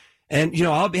it. And, you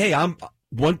know, I'm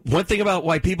one thing about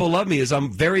why people love me is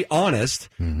I'm very honest,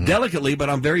 delicately, but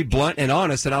I'm very blunt and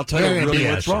honest, and I'll tell you really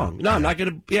what's wrong. No, I'm not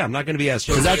going to. Yeah, I'm not going to BS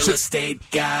you. Real estate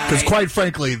guy. Because quite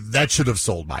frankly, that should have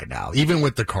sold by now, even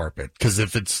with the carpet. Because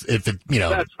if it, you know,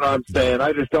 that's what I'm saying.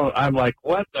 I just don't. I'm like,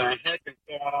 what the heck is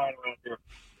going on around here?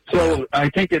 So I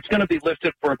think it's going to be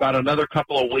listed for about another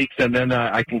couple of weeks, and then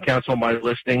I can cancel my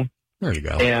listing. There you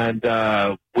go.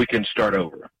 And we can start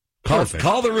over.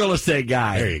 Call the real estate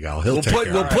guy. There you go. We'll put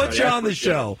you on the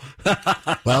show.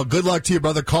 Well, good luck to you,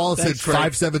 brother. Call us at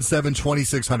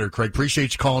 577-2600. Craig,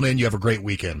 appreciate you calling in. You have a great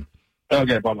weekend.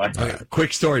 Okay, bye-bye. Right,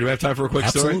 quick story. Do we have time for a quick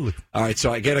story? Absolutely. All right,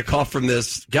 so I get a call from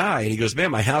this guy, and he goes,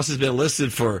 man, my house has been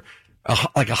listed for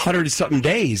like 100-something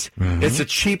days. It's the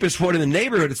cheapest one in the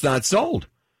neighborhood. It's not sold.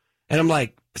 And I'm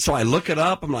like, so I look it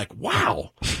up. I'm like,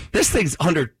 wow, this thing's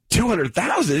under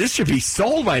 $200,000. This should be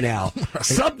sold by now. Right.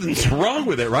 Something's wrong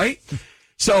with it, right?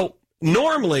 So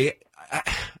normally,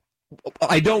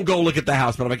 I don't go look at the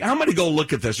house, but I'm like, I'm going to go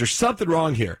look at this. There's something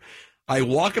wrong here. I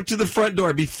walk up to the front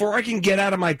door before I can get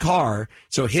out of my car.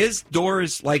 So his door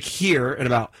is like here, and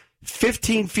about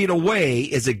 15 feet away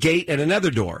is a gate and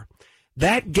another door.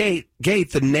 That gate,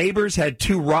 the neighbors had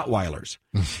 2 Rottweilers.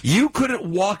 You couldn't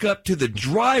walk up to the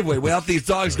driveway without these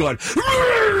dogs going.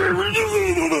 And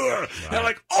I'm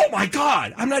like, oh my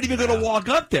God, I'm not even going to walk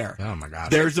up there. Oh my God.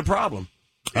 There's the problem.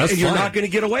 That's you're not going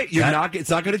to get away. It's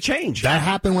not going to change. That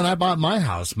happened when I bought my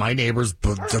house. My neighbors,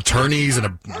 attorneys and a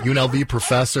UNLV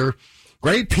professor,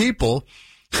 great people.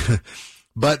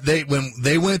 But when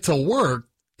they went to work,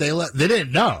 they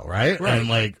didn't know, right?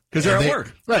 And because they're at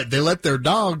work. Right. They let their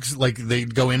dogs,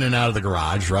 they'd go in and out of the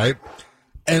garage, right?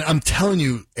 And I'm telling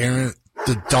you, Aaron,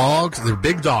 the dogs, they're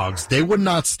big dogs, they would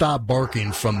not stop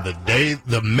barking from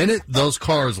the minute those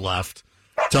cars left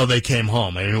till they came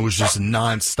home. And it was just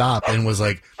nonstop, and was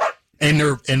like,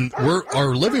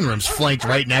 our living room's flanked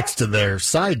right next to their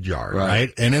side yard,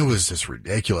 right? And it was just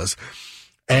ridiculous.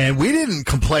 And we didn't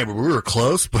complain, but we were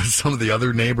close. But some of the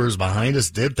other neighbors behind us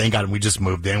did. Thank God we just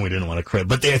moved in. We didn't want to credit.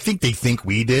 But I think they think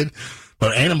we did.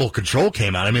 But animal control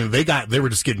came out. I mean, they were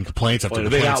just getting complaints after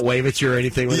complaints. They not wave at you or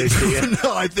anything when they see you?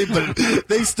 No, I think, but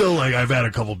they still I've had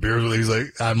a couple beers with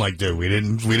him. I'm like, dude, we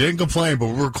didn't complain, but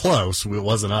we were close. It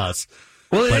wasn't us.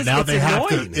 Well, but now they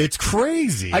have annoying. to. It's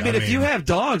crazy. I mean, if you have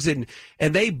dogs and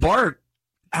they bark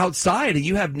outside and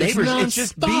you have neighbors, it's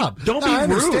just don't be rude. I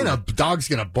understand a dog's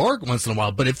going to bark once in a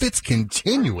while, but if it's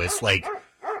continuous,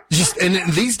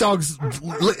 and these dogs,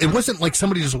 it wasn't like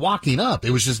somebody just walking up.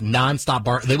 It was just nonstop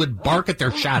bark. They would bark at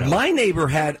their shadow. My neighbor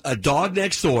had a dog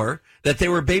next door that they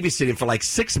were babysitting for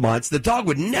 6 months. The dog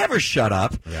would never shut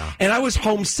up. Yeah. And I was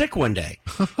homesick one day.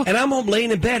 And I'm home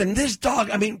laying in bed, and this dog,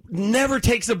 never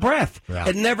takes a breath. Yeah.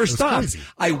 It never stops. Crazy.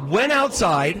 I went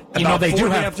outside about 4 in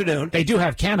the afternoon. They do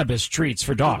have cannabis treats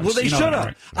for dogs. Well, they should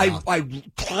have. Right? I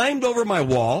climbed over my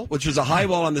wall, which was a high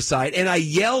wall on the side, and I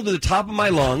yelled at the top of my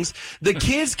lungs. The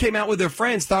kids came out with their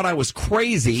friends, thought I was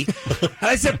crazy. And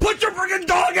I said, put your freaking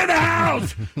dog in the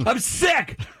house. I'm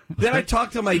sick. Then I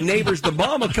talked to my neighbors, the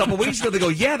mom, a couple weeks ago. They go,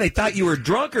 yeah, they thought you were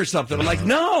drunk or something. I'm like,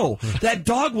 no, that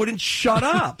dog wouldn't shut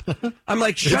up. I'm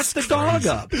like, shut the dog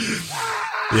up.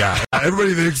 Yeah,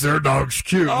 everybody thinks their dog's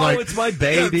cute. Oh, it's my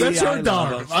baby. Yeah, that's your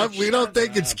dog. We don't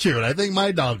think it's cute. I think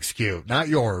my dog's cute, not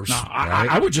yours. No, right?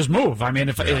 I would just move. I mean,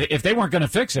 if they weren't going to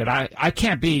fix it, I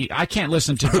can't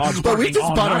listen to dogs barking But we just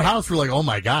all bought night. our house. We're like, oh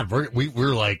my God, we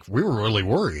were really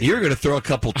worried. You're going to throw a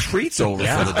couple treats over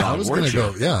for the dog. I was going to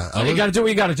go. Yeah, you got to do what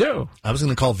you got to do. I was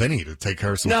going to call Vinny to take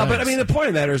care of some. No, things. but the point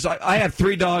of that is, I have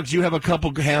 3 dogs. You have a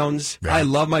couple hounds. Yeah. I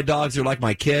love my dogs. They're like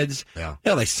my kids. Yeah,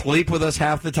 they sleep with us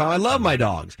half the time. I love my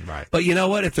dogs. Right. But you know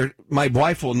what? My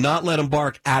wife will not let them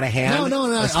bark out of hand.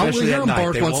 No. I'll hear them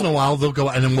bark once in a while. They'll go,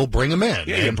 and then we'll bring them in.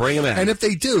 Yeah, you bring them in. And if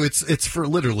they do, it's for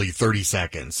literally 30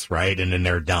 seconds, right? And then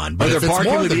they're done. But if they're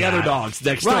barking with the other dogs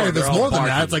next door. Right, if it's more than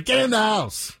that, it's like, get in the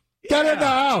house. Get in the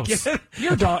house.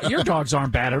 Your dogs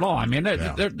aren't bad at all. I mean,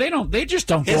 they just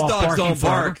don't go His off dogs barking don't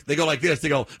bark. forever. They go like this. They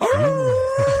go.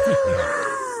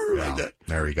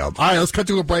 There we go. All right, let's cut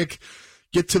to a break.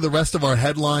 Get to the rest of our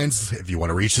headlines. If you want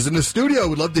to reach us in the studio,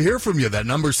 we'd love to hear from you. That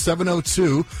number's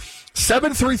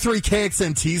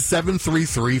 702-733-KXNT,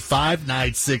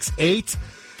 733-5968.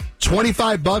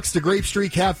 $25 to Grape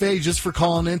Street Cafe just for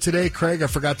calling in today. Craig, I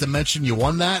forgot to mention you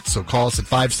won that, so call us at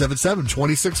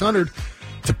 577-2600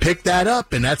 to pick that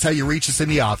up, and that's how you reach us in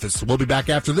the office. We'll be back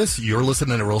after this. You're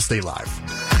listening to Real Estate Live.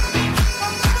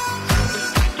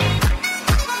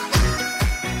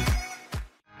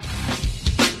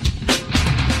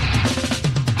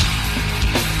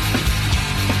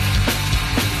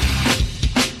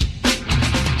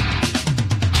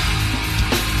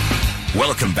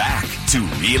 Welcome back to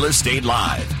Real Estate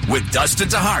Live with Dustin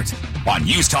DeHart on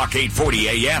News Talk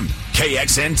 840 AM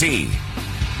KXNT.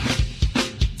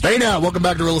 Hey now, welcome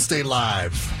back to Real Estate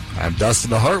Live. I'm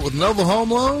Dustin DeHart with Nova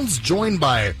Home Loans, joined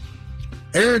by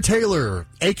Aaron Taylor,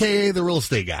 a.k.a. the Real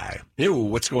Estate Guy. Ew,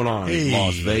 what's going on in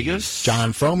Las Vegas?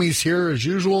 John Fromey's here as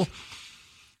usual.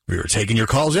 We were taking your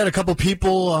calls. We had a couple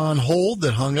people on hold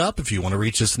that hung up. If you want to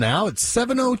reach us now, it's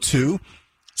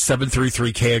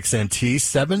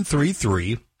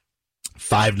 702-733-KXNT,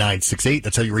 733-5968.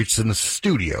 That's how you reach us in the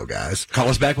studio, guys. Call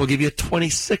us back. We'll give you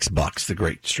 $26 to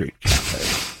Grape Street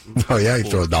Cafe. Oh, yeah, you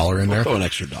throw $1 in there. Throw an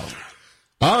extra $1.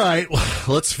 All right,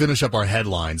 let's finish up our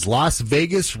headlines. Las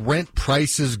Vegas rent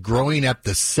prices growing at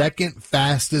the second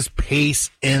fastest pace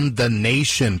in the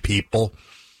nation, people.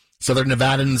 Southern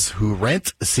Nevadans who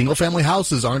rent single-family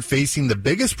houses aren't facing the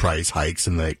biggest price hikes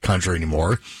in the country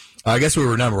anymore. I guess we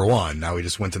were number one. Now we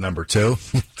just went to number two,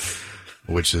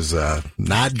 which is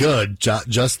not good,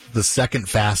 just the second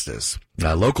fastest.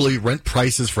 Locally, rent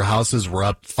prices for houses were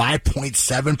up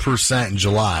 5.7% in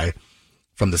July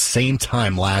from the same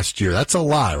time last year. That's a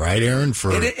lot, right, Aaron?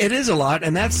 It is a lot,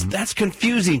 and that's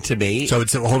confusing to me. So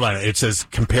hold on. It says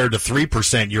compared to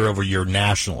 3% year over year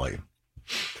nationally.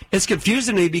 It's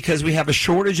confusing me because we have a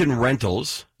shortage in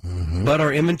rentals, but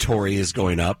our inventory is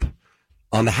going up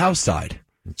on the house side.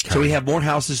 Okay. So we have more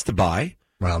houses to buy.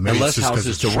 Well, maybe and less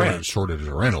houses to rent. Shortage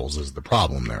of rentals is the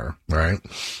problem there, right?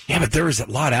 Yeah, but there is a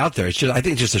lot out there. I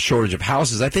think just a shortage of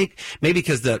houses. I think maybe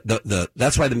because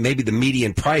that's why maybe the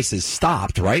median price is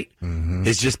stopped, right? Mm-hmm.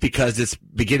 It's just because it's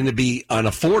beginning to be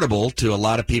unaffordable to a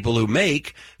lot of people who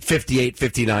make $58,000,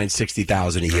 $59,000,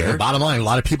 $60,000 a year. Bottom line, a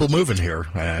lot of people moving here.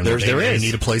 And there they is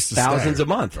need a place to thousands stay, a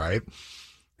month, right?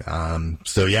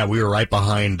 So yeah, we were right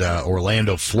behind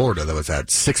Orlando, Florida. That was at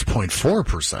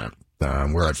 6.4%.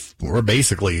 We're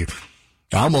basically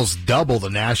almost double the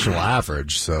national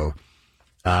average. So,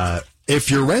 if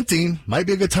you're renting, might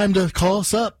be a good time to call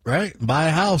us up, right? Buy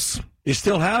a house. You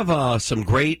still have some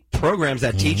great programs.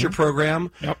 That teacher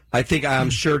program. Yep. I'm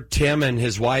sure Tim and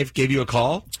his wife gave you a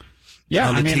call.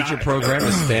 Yeah, the teacher program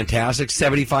is fantastic.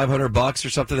 $7,500 or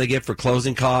something they get for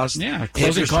closing costs. Yeah,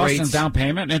 closing costs and down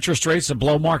payment. Interest rates, a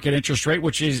below market interest rate,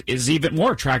 which is even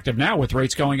more attractive now with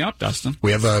rates going up, Dustin.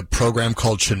 We have a program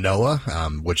called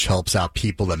Chenoa, which helps out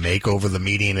people that make over the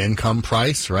median income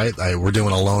price, right? We're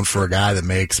doing a loan for a guy that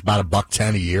makes about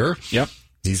 $110 a year. Yep.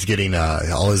 He's getting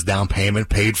all his down payment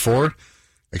paid for.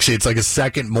 Actually, it's like a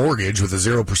second mortgage with a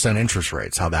 0% interest rate.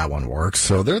 It's how that one works.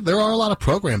 So there are a lot of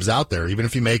programs out there. Even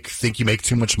if you think you make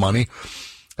too much money,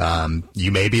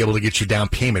 you may be able to get your down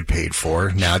payment paid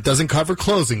for. Now, it doesn't cover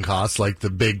closing costs like the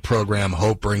big program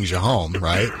Hope Brings You Home,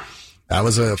 right? That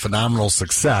was a phenomenal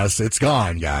success. It's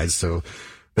gone, guys. So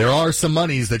there are some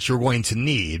monies that you're going to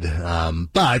need.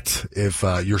 But if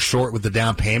you're short with the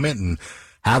down payment and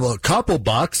have a couple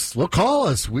bucks, well, call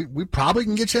us. We probably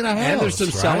can get you in a house. And there's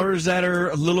some sellers that are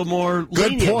a little more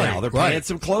lenient now. They're paying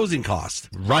some closing costs.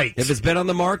 Right. If it's been on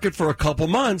the market for a couple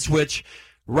months, which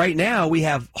right now we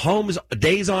have homes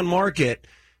days on market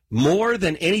more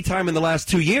than any time in the last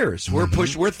 2 years. We're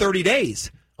 30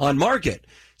 days on market.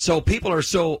 So people are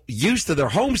so used to their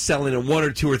home selling in 1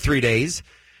 or 2 or 3 days.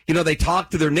 You know, they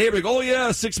talk to their neighbor, oh,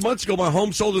 yeah, 6 months ago, my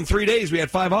home sold in 3 days. We had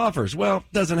 5 offers. Well,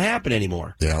 it doesn't happen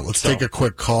anymore. Yeah, let's take a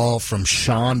quick call from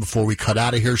Sean before we cut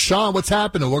out of here. Sean, what's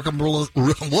happening? Welcome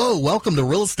to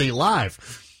Real Estate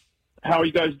Live. How are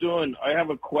you guys doing? I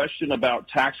have a question about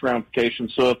tax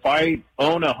ramifications. So if I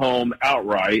own a home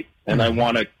outright and I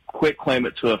want to quit claim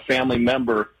it to a family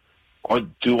member,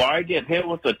 do I get hit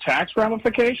with a tax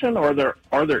ramification, or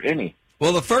are there any?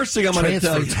 Well, the first thing I'm going to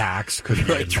tell you, tax could be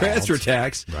involved. Transfer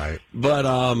tax, right? But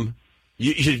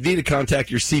you need to contact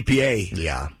your CPA.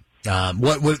 Yeah.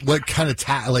 What kind of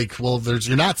tax? Like, well,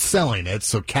 you're not selling it,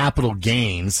 so capital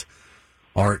gains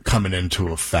aren't coming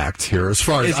into effect here. As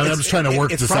far as I'm just trying to work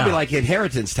this out. It's probably like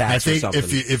inheritance tax. I think or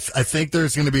something. I think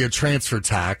there's going to be a transfer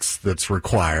tax that's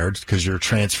required because you're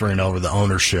transferring over the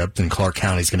ownership, and Clark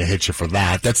County's going to hit you for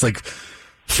that. That's like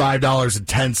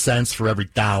 $5.10 for every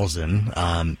 1,000.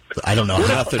 I don't know.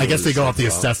 I guess they go off the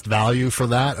assessed value for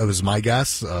that. It was my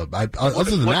guess. Other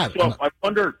than that, so I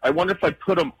wonder if I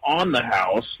put them on the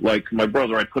house, like my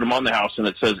brother. I put him on the house, and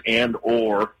it says and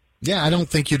or Yeah, I don't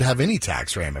think you'd have any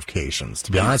tax ramifications,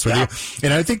 to be honest with you.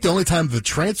 And I think the only time the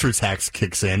transfer tax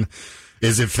kicks in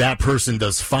is if that person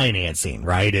does financing,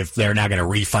 right? If they're not going to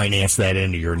refinance that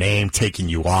into your name, taking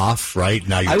you off, right?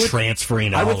 Now you're transferring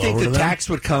it all over. I would think the tax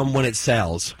would come when it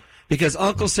sells. Because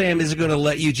Uncle Sam isn't going to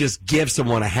let you just give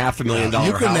someone a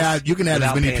 $500,000 house. You can add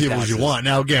as many people as you want.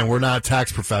 Now, again, we're not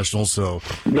tax professionals, so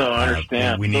no, I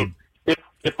understand. We need.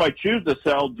 If I choose to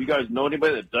sell, do you guys know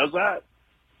anybody that does that?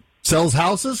 Sells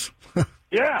houses?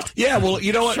 Yeah. Yeah, well,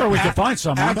 you know what? Sure, we can find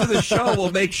someone. After the show,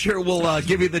 we'll make sure we'll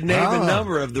give you the name and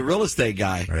number of the real estate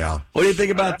guy. Yeah. What do you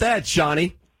think about that,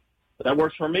 Shawnee? That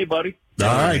works for me, buddy. All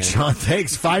right, Sean,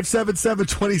 thanks.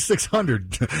 577-2600.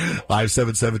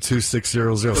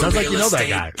 577-2600. Sounds like you know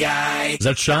that guy. Is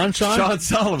that Sean? Sean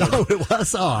Sullivan. Oh, it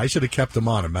was? Oh, I should have kept him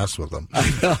on and messed with him.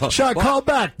 Sean, call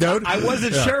back, dude. I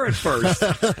wasn't sure at first.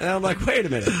 And I'm like, wait a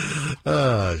minute.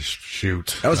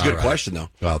 Shoot. That was a good question, though.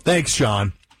 Well, thanks,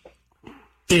 Sean.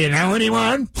 Do you know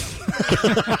anyone?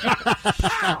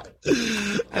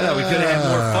 Yeah, we could have had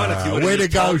more fun if you would have way to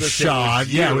go, told us Sean. it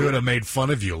was you. Yeah, we would have made fun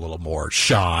of you a little more.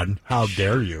 Sean, how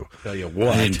dare you? Tell you what.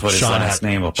 I didn't put his last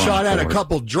name up on Sean the had a board.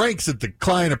 couple drinks at the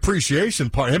client appreciation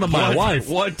party. Him and my wife.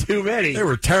 One too many. They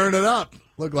were tearing it up.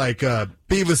 Looked like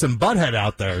Beavis and Butthead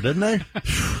out there, didn't they?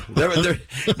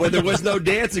 When there was no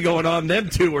dancing going on, them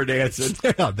two were dancing.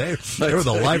 Yeah, they were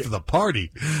the life of the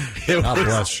party. God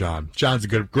bless Sean. Sean's a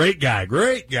great guy.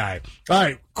 Great guy. All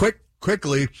right,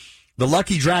 quickly, the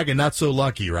Lucky Dragon, not so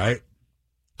lucky, right?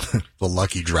 The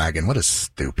Lucky Dragon, what a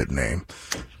stupid name.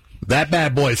 That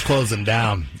bad boy's closing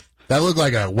down. That looked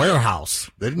like a warehouse.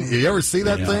 Didn't you ever see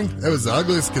that thing? It was the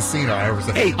ugliest casino I ever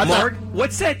seen. Hey, Mark,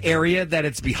 what's that area that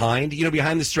it's behind? You know,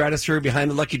 behind the Stratosphere,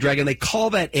 behind the Lucky Dragon. They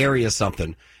call that area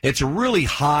something. It's a really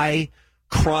high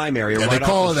crime area. Yeah, right they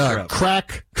call off it the a strip.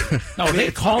 crack. No, they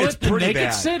call It's it the pretty Naked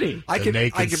bad. City. I can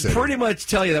City. pretty much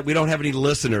tell you that we don't have any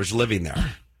listeners living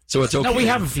there. So it's okay. No, we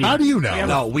have a few. How do you know?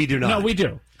 No, we do not. No, we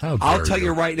do. I'll tell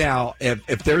you right now,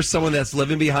 if there's someone that's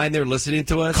living behind there listening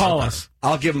to us, Call us.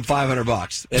 I'll give them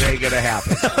 $500. It ain't gonna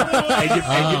happen.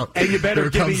 and you better Here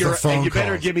give me comes your the phone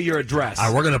better calls. give me your address. All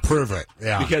right, we're going to prove it.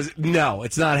 Yeah. Because no,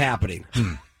 it's not happening. All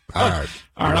right.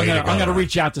 All right, Way to I'm gonna go.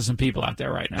 reach out to some people out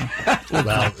there right now.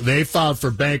 Well, they filed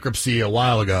for bankruptcy a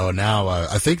while ago, and now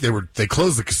I think they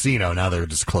closed the casino. Now they're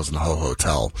just closing the whole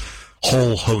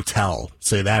hotel.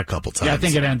 Say that a couple times. Yeah, I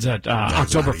think it ends at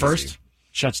October 1st.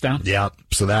 Shuts down. Yep.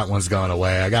 So that one's gone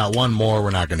away. I got one more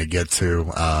we're not going to get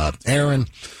to. Aaron,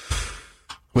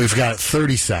 we've got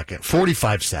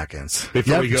 45 seconds.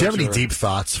 Before Do we you go have to any our- deep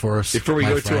thoughts for us? Before we my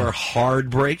go friend? to our hard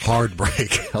break, hard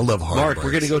break. I love hard Mark, breaks.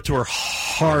 we're going to go to our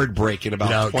hard break in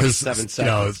about 27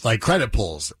 seconds. like credit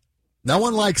pulls. No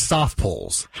one likes soft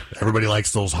pulls. Everybody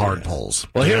likes those hard pulls.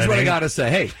 Well, You know here's what I mean? got to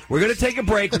say. Hey, we're going to take a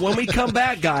break. When we come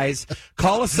back, guys,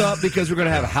 call us up because we're going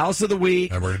to have a House of the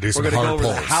Week. And we're gonna do some We're gonna hard go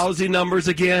over the pulls. housing numbers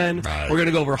again. Right. We're going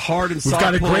to go over hard and We've soft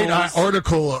got a great pulls.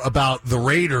 article about the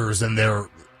Raiders and their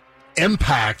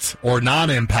impact or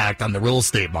non-impact on the real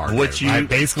estate market. Which you- right?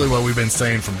 Basically what we've been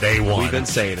saying from day one. We've been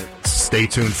saying it. Stay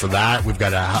tuned for that. We've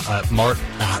got an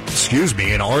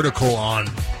article on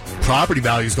property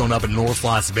values going up in North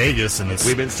Las Vegas, and it's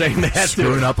We've been saying that,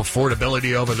 screwing too. up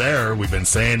affordability over there. We've been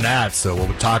saying that, so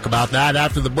we'll talk about that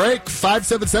after the break.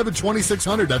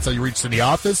 577-2600, that's how you reach to the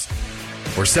office,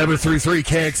 or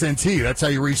 733-KXNT, that's how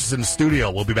you reach us in the studio.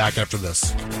 We'll be back after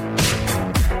this.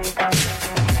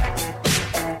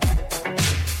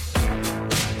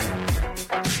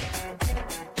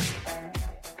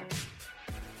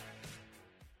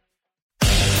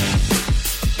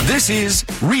 This is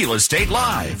Real Estate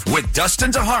Live with Dustin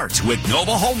DeHart with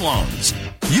Nova Home Loans.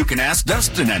 You can ask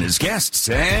Dustin and his guests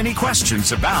any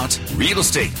questions about real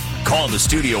estate. Call the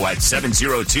studio at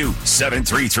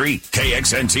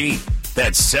 702-733-KXNT.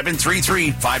 That's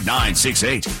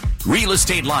 733-5968. Real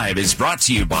Estate Live is brought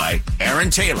to you by Aaron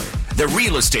Taylor, the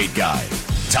real estate guy.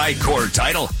 Tycor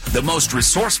Title, the most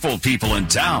resourceful people in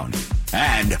town.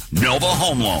 And Nova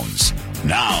Home Loans.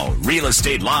 Now, Real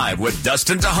Estate Live with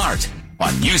Dustin DeHart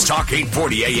on News Talk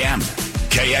 840 AM,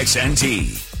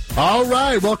 KXNT. All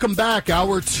right, welcome back.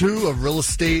 Hour 2 of Real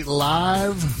Estate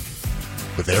Live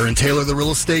with Aaron Taylor, the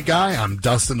real estate guy. I'm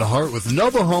Dustin DeHart with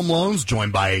Nova Home Loans,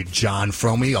 joined by John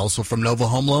Fromey, also from Nova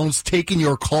Home Loans, taking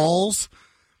your calls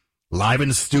live in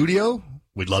the studio.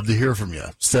 We'd love to hear from you.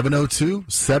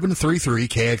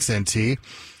 702-733-KXNT.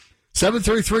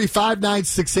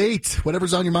 733-5968.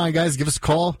 Whatever's on your mind, guys, give us a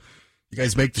call. You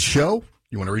guys make the show.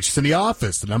 You want to reach us in the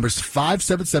office. The number's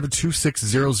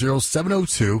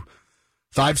 577-2600,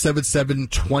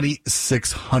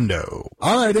 702-577-2600.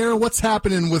 All right, Aaron, what's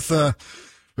happening with the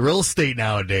real estate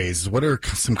nowadays, what are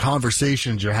some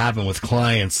conversations you're having with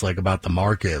clients, like, about the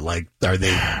market? Like, are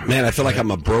they... Man, I feel like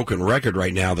I'm a broken record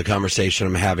right now, the conversation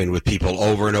I'm having with people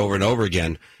over and over and over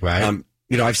again. Right.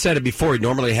 I've said it before, we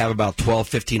normally have about 12,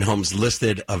 15 homes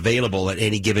listed available at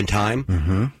any given time.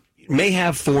 Mm-hmm. May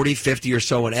have 40, 50 or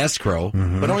so in escrow,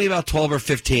 but only about 12 or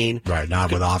 15. Right,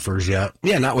 not with offers yet.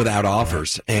 Yeah, not without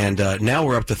offers. Right. And now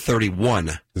we're up to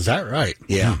 31. Is that right?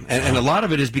 Yeah, and a lot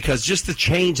of it is because just the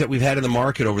change that we've had in the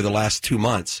market over the last 2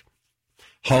 months.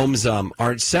 Homes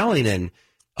aren't selling in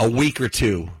a week or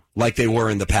two like they were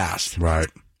in the past. Right.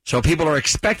 So people are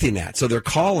expecting that. So they're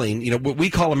calling,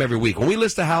 we call them every week. When we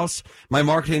list a house, my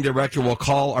marketing director will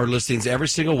call our listings every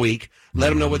single week, let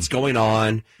them know what's going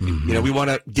on. Mm-hmm. We want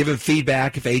to give them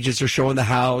feedback if agents are showing the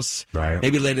house. Right.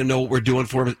 Maybe let them know what we're doing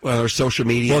for our social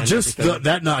media. Well, just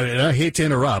I hate to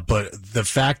interrupt, but the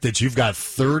fact that you've got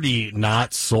 30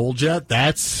 not sold yet,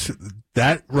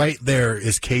 that right there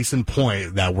is case in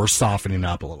point that we're softening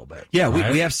up a little bit. Yeah,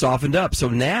 right? we have softened up. So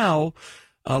now...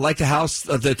 like the house,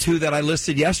 the two that I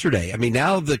listed yesterday. I mean,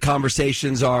 now the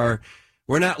conversations are,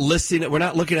 we're not looking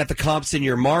at the comps in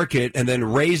your market and then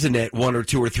raising it 1 or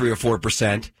 2 or 3 or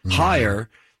 4% higher.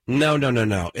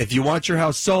 No. If you want your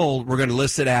house sold, we're going to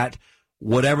list it at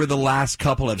whatever the last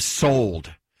couple have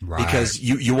sold. Right. Because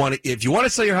you want to, if you want to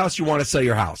sell your house, you want to sell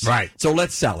your house. Right. So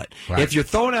let's sell it. Right. If you're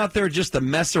throwing out there just to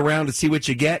mess around and see what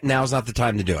you get, now's not the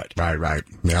time to do it. Right.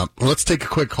 Yeah. Well, let's take a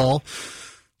quick call.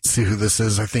 See who this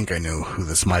is. I think I know who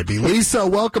this might be. Lisa,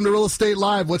 welcome to Real Estate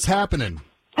Live. What's happening?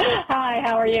 Hi,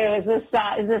 how are you? Is this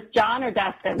John or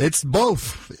Dustin? It's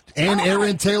both. And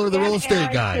Aaron Taylor, the real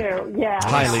estate guy. Too. Yeah.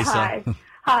 Hi, Lisa.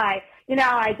 Hi.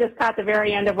 I just caught the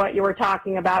very end of what you were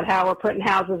talking about, how we're putting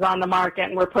houses on the market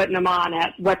and we're putting them on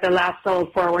at what they're last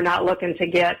sold for. We're not looking to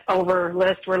get over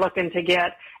list. We're looking to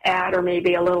get at or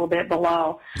maybe a little bit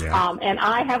below. Yeah. And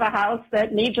I have a house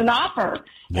that needs an offer.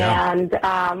 Yeah. And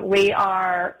we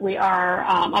are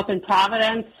up in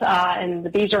Providence, and the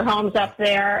Beezer Homes up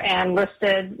there, and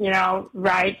listed,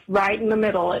 right in the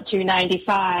middle at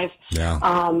 $295.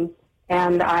 Yeah.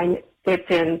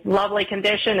 It's in lovely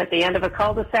condition at the end of a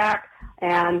cul-de-sac,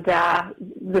 and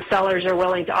the sellers are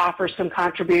willing to offer some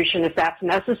contribution if that's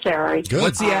necessary. Good.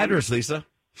 What's the address, Lisa?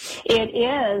 It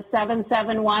is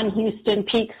 771 Houston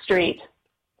Peak Street.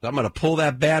 I'm going to pull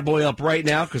that bad boy up right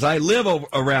now because I live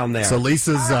around there. So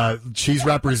Lisa's, she's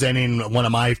representing one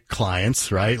of my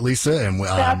clients, right, Lisa? And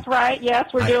that's right.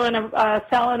 Yes, we're doing a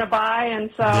sell and a buy,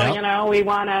 and so we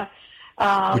want to.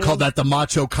 We call that the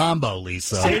macho combo,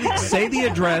 Lisa. Say the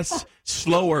address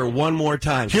slower one more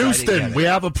time. Houston, we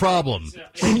have a problem.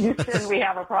 Houston, we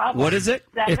have a problem. What is it?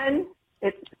 It's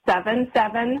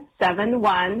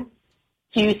 7771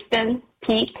 Houston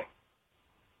Peak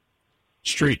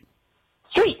Street.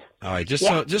 All right, just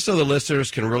so the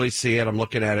listeners can really see it, I'm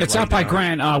looking at it. It's out by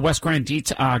West Grand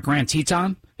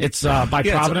Teton. It's by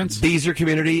Providence. It's a Beezer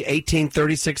community,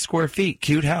 1836 square feet.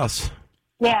 Cute house.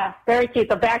 Yeah, very cute.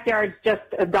 The backyard's just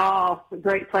a doll. A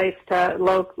great place to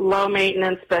low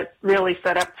maintenance, but really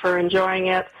set up for enjoying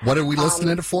it. What are we listing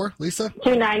it for, Lisa?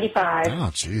 $295.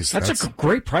 Oh, jeez, that's a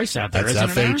great price out there.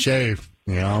 That's isn't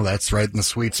FHA. That's right in the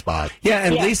sweet spot. Yeah,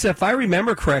 and Lisa, if I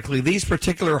remember correctly, these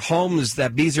particular homes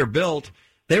that Beezer built,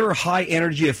 they were high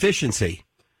energy efficiency.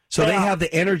 So they have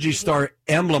the Energy Star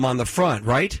emblem on the front,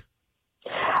 right?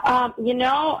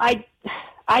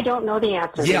 I don't know the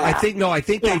answer to that. I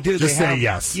think they do. Just say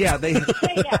yes. Yeah, they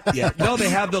they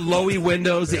have the Lowy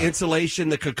windows, the insulation,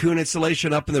 the cocoon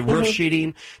insulation up in the roof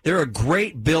sheeting. They're a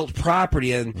great built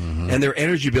property, and their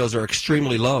energy bills are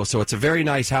extremely low. So it's a very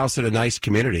nice house in a nice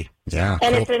community. Yeah.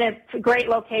 And it's in a great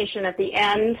location at the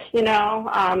end,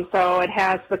 so it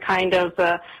has the kind of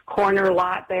corner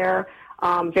lot there,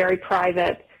 very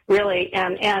private. Really,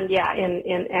 and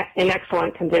in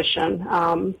excellent condition.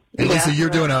 And Lisa, you're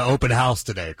doing an open house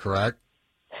today, correct?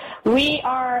 We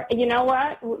are. You know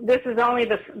what? This is only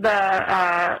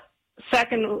the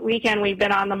second weekend we've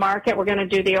been on the market. We're going to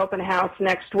do the open house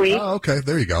next week. Oh, okay.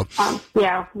 There you go.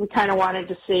 We kind of wanted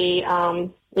to see,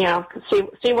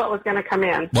 see what was going to come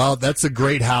in. Well, that's a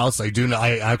great house. I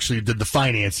actually did the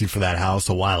financing for that house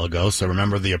a while ago, so I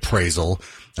remember the appraisal.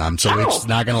 It's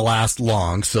not going to last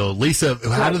long. So, Lisa,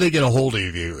 how do they get a hold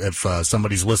of you if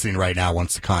somebody's listening right now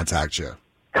wants to contact you?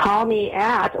 Call me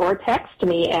at or text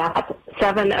me at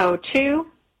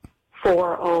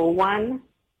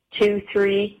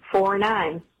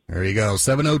 702-401-2349. There you go,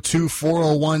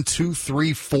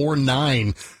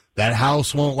 702-401-2349. That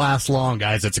house won't last long,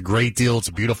 guys. It's a great deal. It's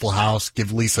a beautiful house.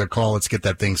 Give Lisa a call. Let's get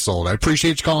that thing sold. I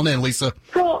appreciate you calling in, Lisa.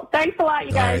 Cool. Thanks a lot,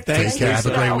 you guys. All right, thanks. Have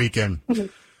a great weekend.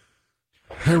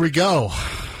 Here we go.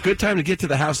 good time to get to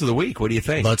the house of the week. What do you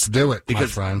think? Let's do it,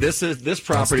 because my friend. this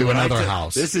property. Let's do when I another took-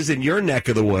 house. This is in your neck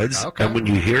of the woods. Okay. And when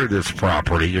you hear this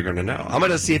property, you're going to know. I'm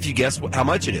going to see if you guess how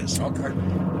much it is. Okay.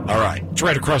 All right. It's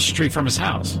right across the street from his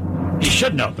house. He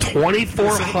should know.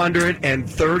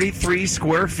 2,433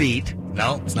 square feet.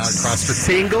 No, it's not across the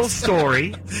street. Single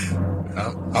story.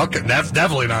 No. Okay, that's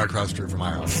definitely not across the street from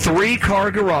my house.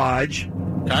 3-car garage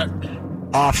Okay.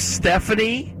 off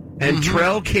Stephanie and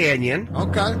Trail Canyon.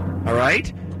 Okay. All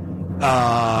right.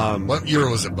 What year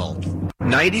was it built?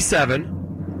 97.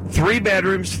 3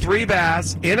 bedrooms, 3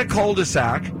 baths, in a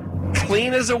cul-de-sac,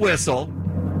 clean as a whistle.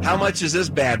 How much is this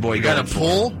bad boy You going got a for?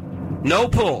 pool? No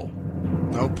pool.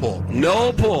 No pool.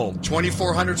 No pool.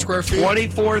 2,400 square feet?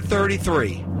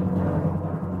 2433.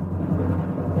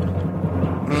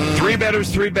 3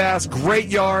 bedrooms, 3 baths, great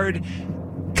yard,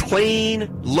 clean,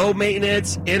 low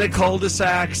maintenance, in a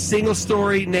cul-de-sac, single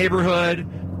story neighborhood.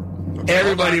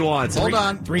 Everybody wants it. Hold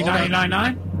on.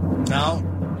 $399.99. No.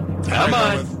 Come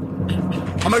on.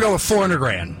 I'm going to go with 400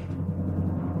 grand.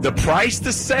 The price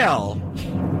to sell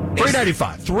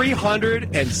 $395.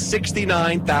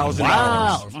 $369,000.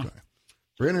 Wow.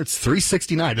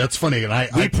 369. That's funny. And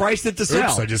We priced it to sell.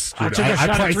 Oops, I just screwed. took a I shot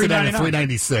at priced it at $399.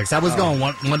 $396. I was going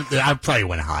one. I probably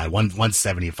went high.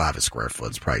 175 a square foot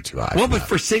is probably too high. Well, but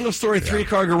for single-story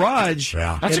 3-car garage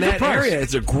Yeah. That's in a good that price. area,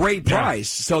 it's a great price.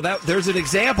 So that there's an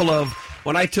example of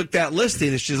when I took that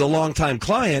listing. She's a longtime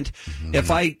client. If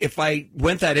I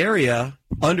went that area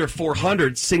under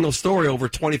 400 single-story over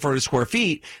 2,400 square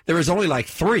feet, there was only like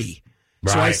 3.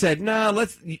 So I Right. said,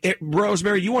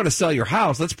 Rosemary, you want to sell your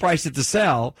house? Let's price it to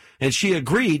sell. And she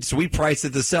agreed. So we priced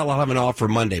it to sell. I'll have an offer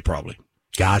Monday probably.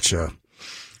 Gotcha.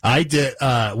 I did.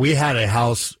 We had a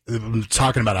house.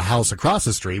 Talking about a house across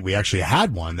the street. We actually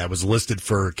had one that was listed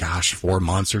for 4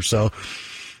 months or so.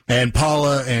 And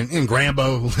Paula and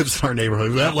Grambo, who lives in our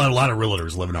neighborhood, we have a lot of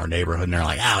realtors live in our neighborhood, and they're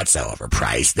like, "Oh, it's so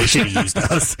overpriced. They should have used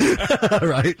us,"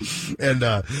 right? And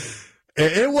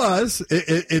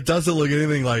it doesn't look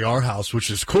anything like our house, which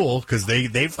is cool because they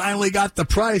finally got the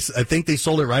price. I think they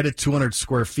sold it right at 200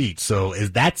 square feet. So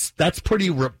that's pretty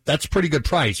good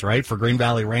price, right, for Green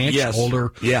Valley Ranch? Yes.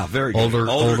 Yeah, very good.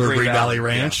 older Green Valley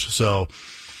Ranch. Yeah. So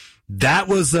that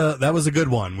was a good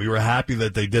one. We were happy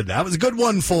that they did that. It was a good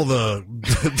one for the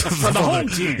home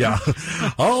team. Yeah.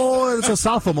 Oh, it's a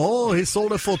sophomore. He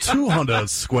sold it for 200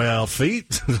 square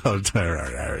feet.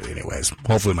 Anyways,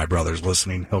 hopefully my brother's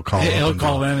listening. He'll call. He'll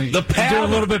call in. The pad- do a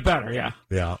little bit better, yeah.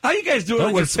 Yeah. How you guys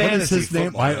doing? What is his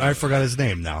name? football? I forgot his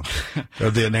name now.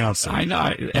 The announcer. I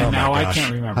know, Oh, and my now I gosh.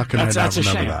 can't remember. How can that's I not a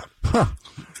remember shame. that? Huh.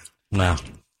 Well,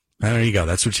 there you go.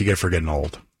 That's what you get for getting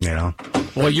old. You know.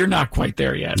 Well, you're not quite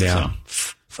there yet. Yeah.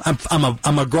 I'm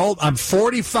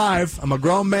 45. I'm a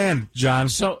grown man, John.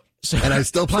 So and I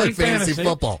still play playing fantasy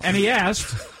football. And he asked,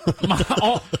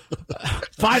 5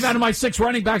 out of my 6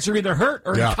 running backs are either hurt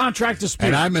or in contract dispute.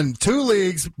 And I'm in 2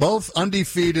 leagues, both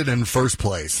undefeated in first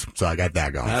place. So I got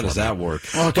that going. How does for me. that work?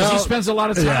 Well, because he spends a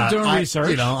lot of time doing I- research.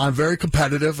 You know, I'm very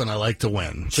competitive and I like to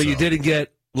win. So you didn't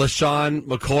get LaShawn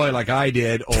McCoy like I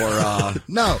did, or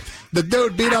No, the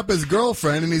dude beat up his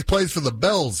girlfriend and he plays for the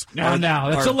Bills. No,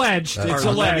 it's alleged. It's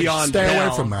alleged. Le'Veon Stay away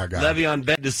Bell, from that guy. Le'Veon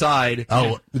Bell decide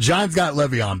Oh, John's got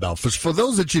Le'Veon Bell. For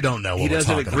those that you don't know, what he we're doesn't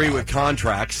talking agree about, with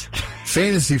contracts.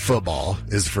 fantasy football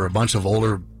is for a bunch of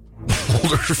older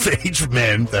age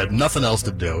men that have nothing else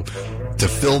to do to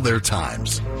fill their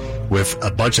times with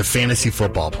a bunch of fantasy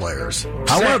football players.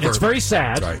 However, it's very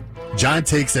sad. right. John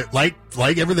takes it like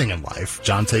everything in life.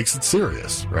 John takes it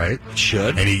serious, right?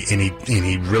 Should. And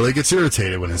he really gets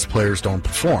irritated when his players don't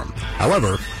perform.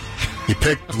 However, he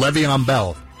picked Le'Veon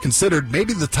Bell, considered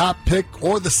maybe the top pick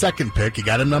or the second pick. He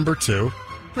got a number 2.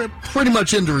 Pretty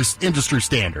much industry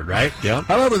standard, right? Yeah.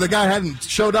 However, the guy hadn't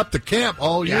showed up to camp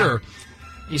all year.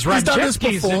 He's riding done jet this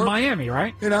skis before. in Miami,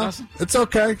 right? You know, it's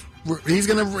okay. He's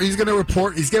gonna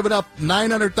report. He's giving up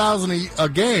 $900,000 a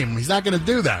game. He's not gonna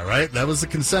do that, right? That was the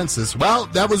consensus. Well,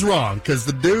 that was wrong because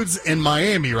the dude's in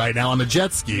Miami right now on the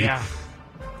jet ski,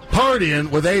 partying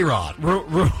with A-Rod.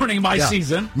 Ruining my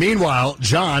season. Meanwhile,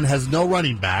 John has no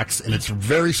running backs, and it's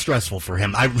very stressful for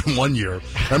him. One year,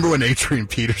 remember when Adrian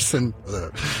Peterson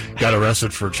got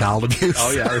arrested for child abuse?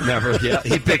 Oh yeah, I remember. Yeah,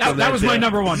 he picked on That was my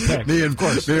number 1 pick. Me and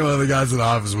one of the guys in the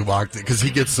office, we walked because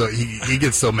he gets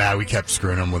so mad. We kept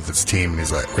screwing him with his team,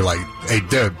 and we're like, hey,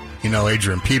 dude, you know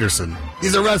Adrian Peterson?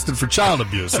 He's arrested for child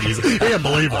abuse. And he didn't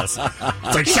believe us.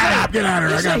 It's like, shut up, get out of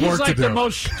here. I got He's work like to do. the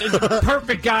most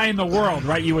perfect guy in the world,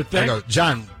 right? You would I think. go,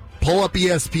 John, pull up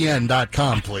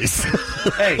ESPN.com, please.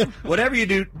 Hey, whatever you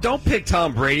do, don't pick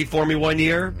Tom Brady for me one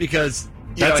year because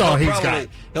That's all he's got.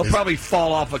 He'll probably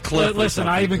fall off a cliff. Listen,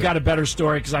 I even got a better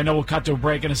story because I know we'll cut to a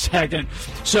break in a second.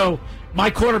 So my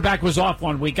quarterback was off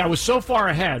one week. I was so far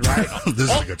ahead, right?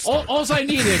 This is a good story. All I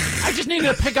just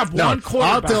needed to pick up one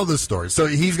quarterback. I'll tell the story. So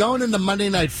he's going into Monday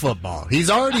Night Football. He's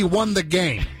already won the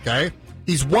game, okay?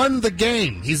 He's won the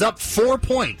game. He's up 4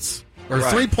 points, or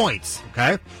 3 points,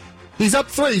 okay? He's up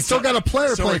 3. He's still got a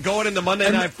player So playing. we're going into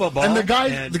Monday Night Football. And the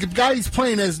guy he's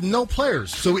playing has no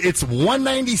players. So it's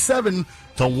 197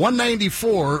 to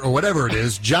 194 or whatever it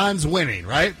is. John's winning,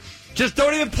 right? Just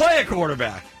don't even play a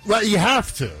quarterback. Right, you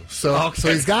have to. So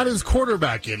he's got his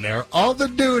quarterback in there. All the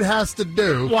dude has to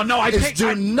do is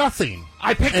do nothing.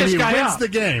 I picked this guy up. And he wins the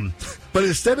game. But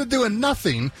instead of doing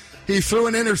nothing, he threw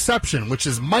an interception, which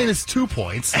is minus 2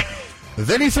 points.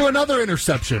 Then he threw another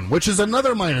interception, which is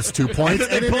another minus 2 points,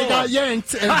 and then he got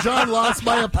yanked, and John lost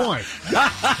by a point.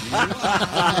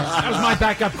 That was my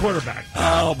backup quarterback.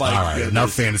 Oh, my All right, goodness.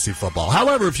 enough fantasy football.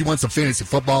 However, if you want some fantasy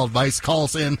football advice, call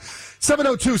us in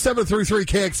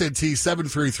 702-733-KXNT,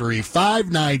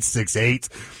 733-5968.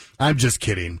 I'm just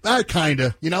kidding. Kind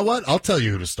of. You know what? I'll tell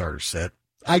you who to start or sit.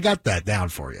 I got that down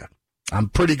for you. I'm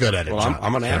pretty good at it, Well, John.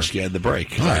 I'm going to ask you at the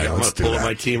break. All right, I'm going let's to do pull up that.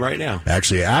 my team right now.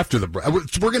 Actually, after the break,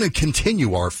 we're going to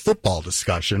continue our football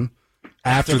discussion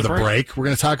after the break. We're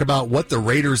going to talk about what the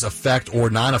Raiders' effect or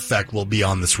non-effect will be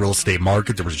on this real estate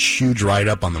market. There was a huge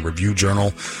write-up on the Review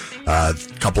Journal a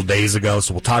couple days ago,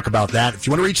 so we'll talk about that. If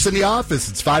you want to reach us in the office,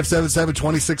 it's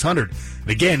 577-2600. And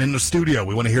again, in the studio,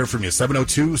 we want to hear from you,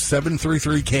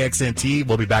 702-733-KXNT.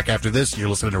 We'll be back after this. You're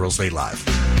listening to Real Estate Live.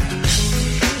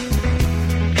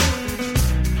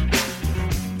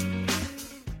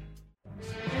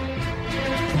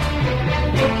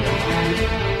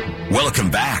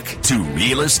 Welcome back to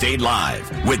Real Estate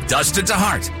Live with Dustin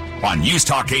DeHart on News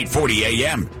Talk 840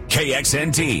 AM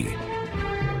KXNT.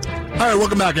 All right,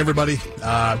 welcome back, everybody.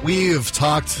 We have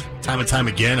talked time and time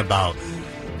again about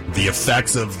the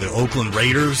effects of the Oakland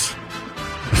Raiders.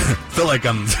 I feel like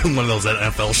I'm doing one of those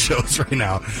NFL shows right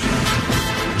now.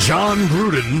 John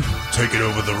Gruden taking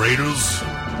over the Raiders.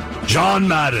 John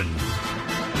Madden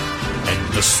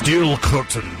and the Steel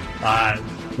Curtain.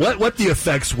 What the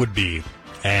effects would be.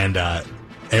 And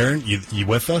Aaron, you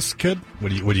with us, kid?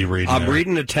 What are you reading? I'm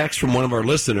reading a text from one of our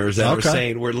listeners that are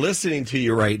saying, we're listening to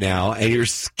you right now, and you're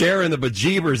scaring the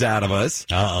bejeebers out of us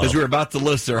because we're about to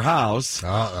list their house.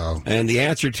 Uh-oh. And the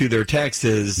answer to their text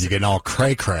is... You're getting all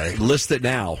cray-cray. List it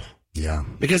now. Yeah.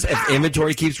 Because if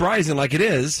inventory keeps rising like it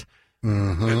is,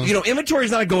 inventory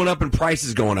is not going up and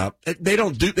prices going up. They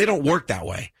don't work that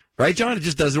way. Right, John? It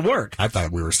just doesn't work. I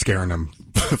thought we were scaring them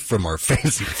from our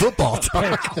fantasy football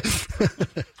talk.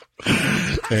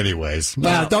 Anyways,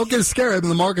 don't get scared.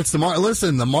 The market's the market.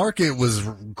 Listen, the market was,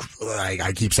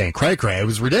 I keep saying cray-cray. It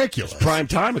was ridiculous. Prime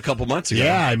time a couple months ago.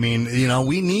 Yeah, I mean,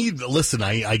 we need, listen,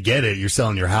 I get it. You're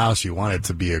selling your house. You want it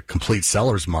to be a complete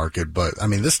seller's market. But, I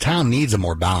mean, this town needs a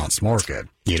more balanced market.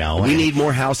 We need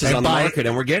more houses on the market,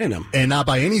 and we're getting them. And not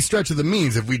by any stretch of the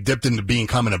means if we dipped into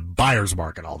becoming a buyer's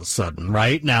market all of a sudden,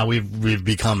 right? Now we've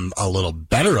become a little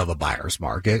better of a buyer's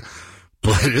market,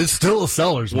 but it's still a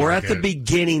seller's market. We're at the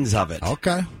beginnings of it.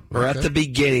 Okay. We're at the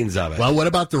beginnings of it. Well, what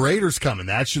about the Raiders coming?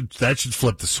 That should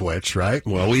flip the switch, right?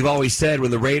 Well, we've always said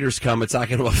when the Raiders come, it's not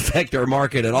going to affect our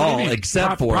market at all,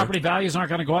 except for property values aren't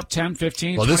going to go up 10,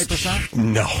 15, 20%?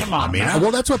 No. Come on,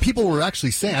 well, that's what people were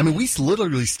actually saying. I mean, we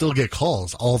literally still get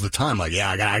calls all the time like,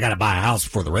 I got to buy a house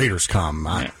before the Raiders come.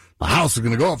 My house is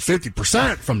going to go up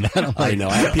 50% from that. I'm like, I know.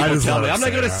 I have people tell me, I'm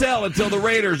not going to that. sell until the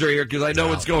Raiders are here because I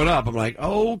know it's going up. I'm like,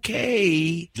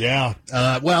 okay. Yeah.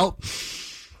 Well,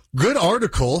 good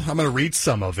article. I'm going to read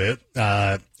some of it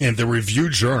in the Review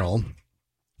Journal.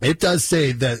 It does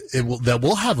say that that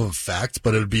will have an effect,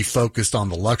 but it would be focused on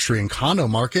the luxury and condo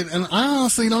market. And I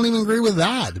honestly don't even agree with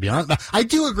that, to be honest. I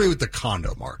do agree with the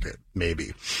condo market,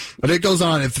 maybe. But it goes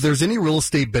on, if there's any real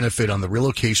estate benefit on the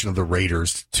relocation of the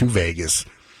Raiders to Vegas,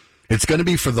 it's going to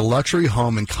be for the luxury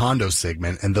home and condo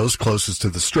segment and those closest to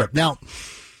the Strip. Now,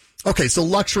 okay, so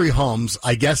luxury homes,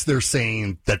 I guess they're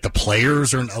saying that the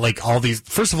players are like all these.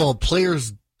 First of all,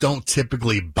 players don't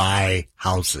typically buy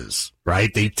houses,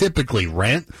 right? They typically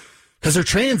rent because they're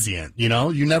transient. You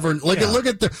never look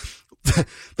at the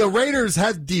Raiders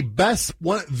had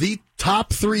the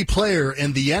top 3 player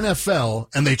in the NFL,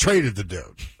 and they traded the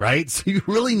dude, right? So you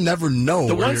really never know.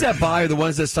 The ones that buy are the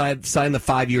ones that sign the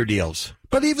 5-year deals.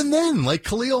 But even then, like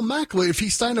Khalil Mack, if he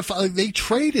signed they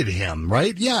traded him,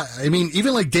 right? Yeah, I mean,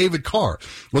 even like David Carr.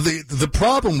 Well, the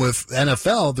problem with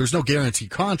NFL, there's no guaranteed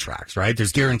contracts, right?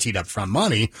 There's guaranteed upfront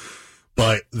money,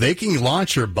 but they can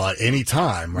launch your butt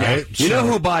anytime, right? Yeah. You know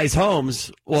who buys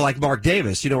homes? Well, like Mark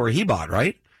Davis, you know where he bought,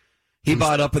 right? He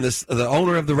bought up in this. The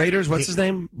owner of the Raiders, what's his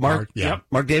name? Mark. Yeah.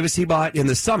 Mark Davis. He bought in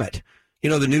the Summit. You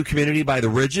know, the new community by the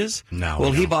Ridges? No.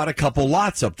 Well, he bought a couple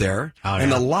lots up there,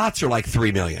 and the lots are like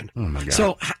 $3 million. Oh, my God.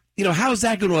 So, how is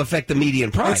that going to affect the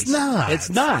median price? It's not.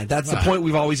 It's not. That's the point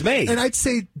we've always made. And I'd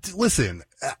say, listen,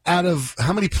 out of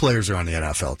how many players are on the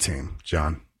NFL team,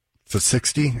 John? For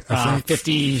 60, I think?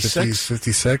 56.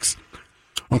 56?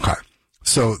 Okay.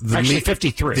 So Actually,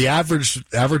 53. The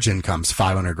average income's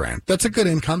 $500,000. That's a good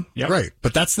income, right?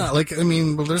 But that's not like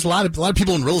there's a lot of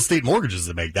people in real estate mortgages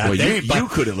that make that. Well, you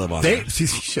couldn't live on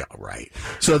that. Yeah, right.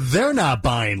 So they're not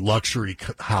buying luxury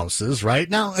houses, right?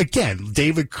 Now, again,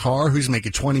 David Carr, who's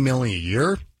making $20 million a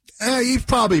year, he's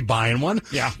probably buying one.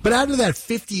 Yeah. But out of that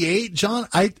 58, John,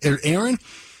 Aaron,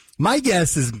 my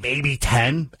guess is maybe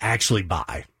 10 actually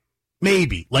buy.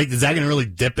 Maybe. Like, is that going to really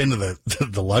dip into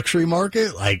the luxury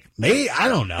market? Like, maybe, I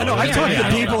don't know. I talked to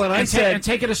people and I said... And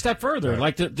take it a step further.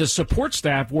 Like, the support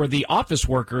staff were the office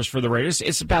workers for the Raiders.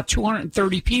 It's about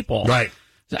 230 people. Right.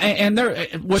 And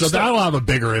that'll have a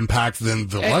bigger impact than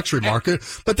the luxury market.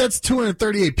 But that's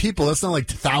 238 people. That's not like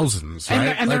thousands,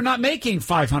 right? And they're not making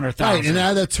 500,000. Right. And out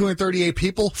of that 238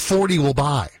 people, 40 will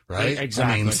buy, right?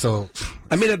 Exactly.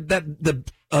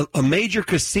 A major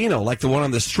casino like the one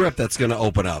on the Strip that's going to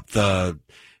open up, the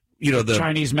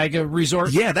Chinese mega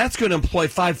resort. Yeah, that's going to employ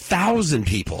 5,000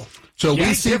 people. So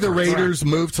we see the Raiders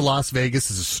move to Las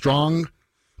Vegas as a strongly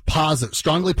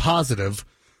positive,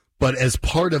 but as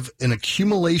part of an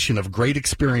accumulation of great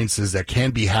experiences that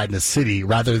can be had in a city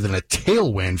rather than a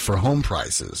tailwind for home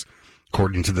prices,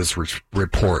 according to this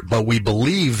report. But we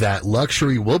believe that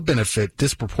luxury will benefit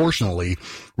disproportionately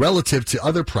relative to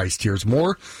other price tiers.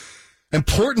 More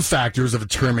important factors of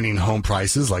determining home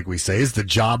prices, like we say, is the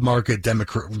job market,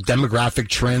 demographic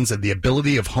trends, and the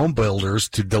ability of home builders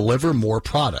to deliver more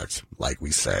products, like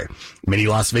we say. Many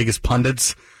Las Vegas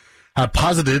pundits have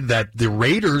posited that the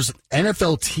Raiders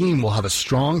NFL team will have a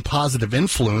strong positive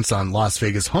influence on Las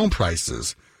Vegas home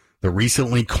prices. The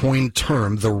recently coined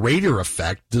term, the Raider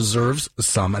effect, deserves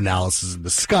some analysis and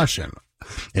discussion.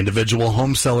 Individual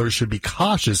home sellers should be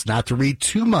cautious not to read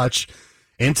too much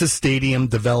into stadium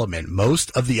development.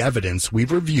 Most of the evidence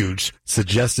we've reviewed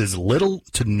suggests little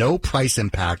to no price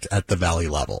impact at the valley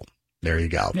level. There you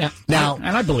go. Yeah. Now,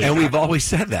 and I believe, and we've always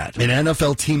said that an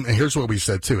NFL team. And here's what we've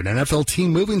said too: an NFL team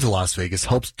moving to Las Vegas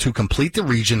helps to complete the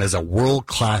region as a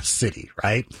world-class city,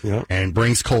 right? Yeah. And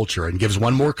brings culture and gives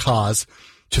one more cause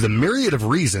to the myriad of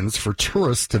reasons for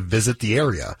tourists to visit the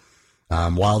area.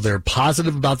 While they're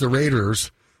positive about the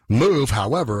Raiders' move,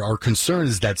 however, our concern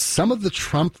is that some of the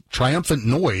triumphant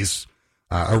noise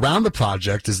around the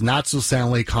project is not so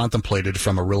soundly contemplated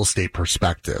from a real estate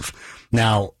perspective.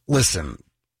 Now, listen,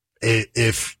 the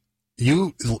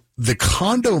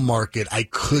condo market, I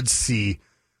could see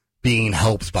being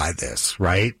helped by this,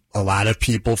 right? A lot of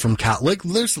people from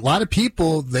there's a lot of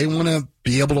people, they want to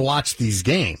be able to watch these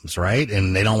games, right?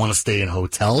 And they don't want to stay in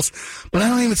hotels. But I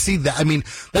don't even see that. I mean,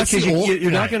 that's because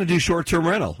you're not going to do short-term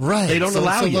rental. Right. They don't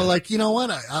allow you. They're like, you know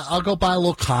what? I'll go buy a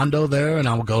little condo there and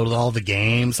I'll go to all the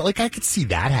games. Like, I could see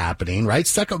that happening,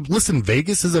 right? Listen,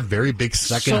 Vegas is a very big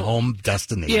second home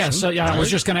destination. Yeah, so right? I was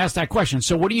just going to ask that question.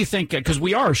 So what do you think? Because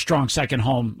we are a strong second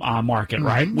home market,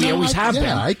 right? We always have been.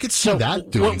 Yeah, I could see that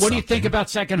doing what do you think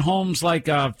about second homes like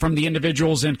from the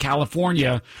individuals in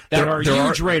California that are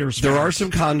huge Raiders fans? There are some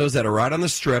condos that are right on the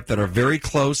Strip that are very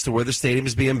close to where the stadium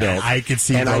is being built. I could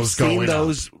see those going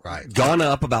up. Gone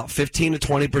up about 15 to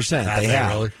 20%. They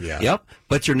have. Really? Yeah. Yep.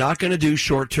 But you're not going to do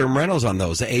short-term rentals on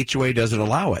those. The HOA doesn't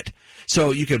allow it.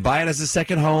 So you could buy it as a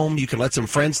second home. You can let some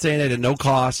friends stay in it at no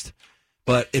cost.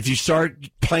 But if you start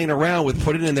playing around with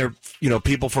putting in there,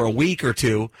 people for a week or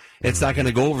two, it's not going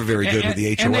to go over very good with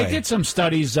the HOA. And they did some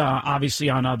studies, obviously,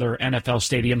 on other NFL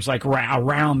stadiums, like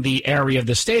around the area of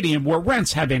the stadium, where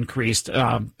rents have increased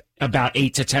about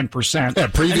 8 to 10%. Yeah,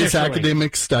 previous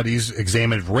academic studies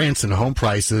examined rents and home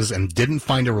prices and didn't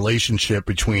find a relationship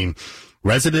between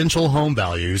residential home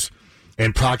values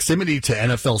and proximity to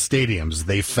NFL stadiums.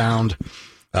 They found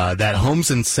that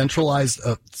homes in central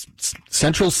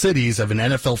cities of an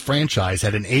NFL franchise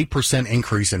had an 8%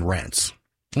 increase in rents.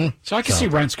 So I can see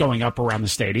rents going up around the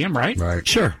stadium, right? Right.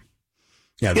 Sure.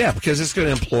 Yeah, because it's going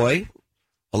to employ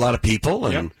a lot of people,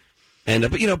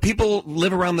 but people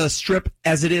live around the Strip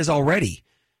as it is already.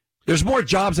 There's more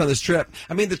jobs on the Strip.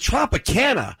 I mean, the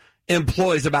Tropicana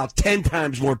employs about 10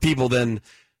 times more people than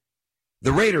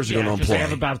the Raiders are going to employ. They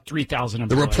have about 3,000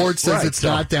 employees. The report says it's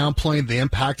not downplaying the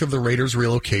impact of the Raiders'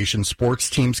 relocation. Sports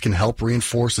teams can help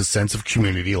reinforce a sense of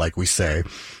community, like we say.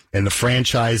 And the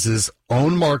franchise's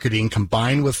own marketing,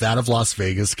 combined with that of Las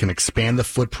Vegas, can expand the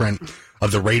footprint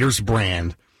of the Raiders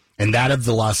brand and that of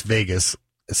the Las Vegas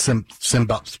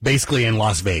basically in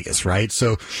Las Vegas, right?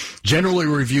 So generally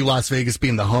we review Las Vegas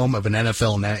being the home of an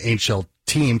NFL and NHL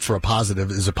team for a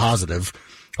positive.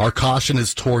 Our caution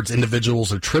is towards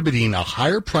individuals attributing a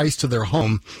higher price to their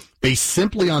home based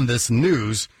simply on this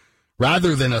news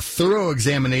rather than a thorough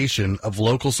examination of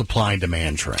local supply and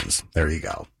demand trends. There you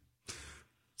go.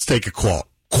 Let's take a call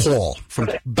from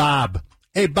Bob.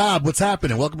 Hey, Bob, what's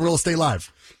happening? Welcome to Real Estate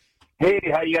Live. Hey,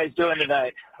 how you guys doing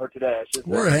tonight? Or today, I should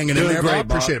say. We're hanging in Doing there. great, I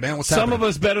appreciate it, man. What's happening? Some of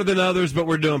us better than others, but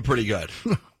we're doing pretty good.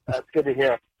 That's good to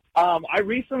hear. I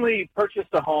recently purchased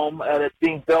a home that's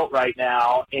being built right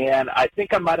now, and I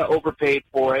think I might have overpaid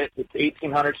for it. It's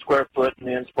 1,800 square foot in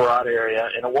the Inspirada area,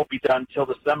 and it won't be done till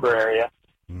December area.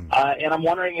 And I'm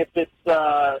wondering if it's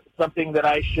something that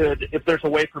I should, if there's a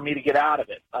way for me to get out of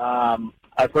it.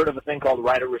 I've heard of a thing called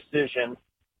right of rescission,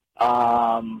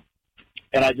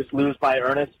 and I just lose my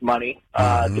earnest money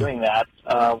doing that.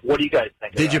 What do you guys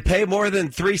think? Did you pay more than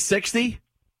 $360?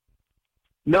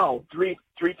 No,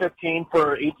 $315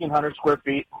 for 1,800 square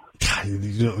feet.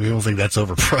 You don't think that's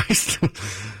overpriced?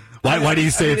 Why do you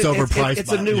say it's overpriced?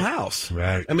 It's a new house,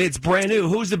 right? I mean, it's brand new.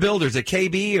 Who's the builder? Is it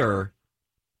KB or?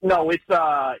 No, it's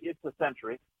a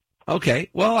Century. Okay,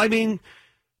 well, I mean,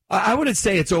 I wouldn't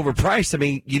say it's overpriced. I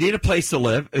mean, you need a place to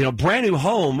live. You know, brand new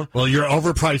home. Well, you're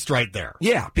overpriced right there.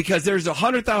 Yeah, because there's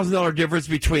 $100,000 difference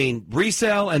between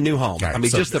resale and new home. Okay, I mean,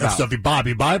 so, just about. So if you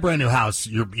buy a brand new house,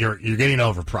 you're getting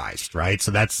overpriced, right? So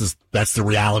that's the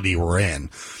reality we're in.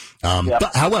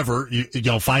 But however, you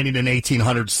know, finding an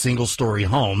 1,800 single story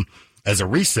home as a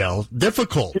resale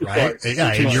difficult, right?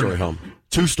 Yeah, Two-story home.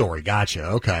 2-story, gotcha.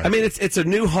 Okay. I mean, it's a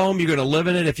new home. You're going to live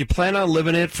in it. If you plan on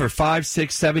living in it for 5,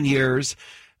 6, 7 years,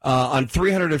 on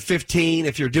 $315,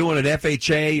 if you're doing an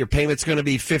FHA, your payment's going to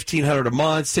be $1,500 a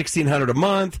month, $1,600 a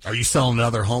month. Are you selling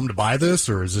another home to buy this,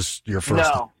 or is this your first?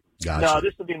 No, gotcha. No,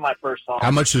 this will be my first home.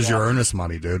 How much is your earnest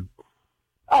money, dude?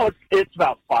 Oh, it's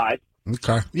about $5.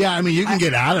 Okay. Yeah, I mean, you can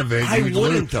get out of it. I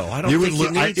wouldn't, though. I don't think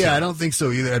you need to. Yeah, I don't think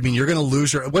so either. I mean, you're going to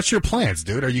lose your. What's your plans,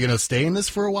 dude? Are you going to stay in this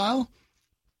for a while?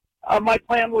 My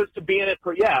plan was to be in it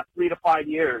for 3 to 5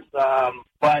 years,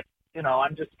 but you know,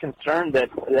 I'm just concerned that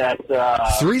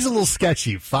 3's a little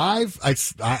sketchy. 5,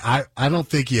 I don't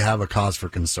think you have a cause for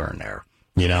concern there.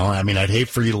 You know, I mean, I'd hate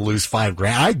for you to lose $5,000.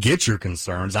 I get your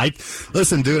concerns.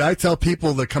 Listen, dude. I tell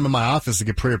people that come in my office to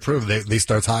get pre-approved, they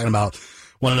start talking about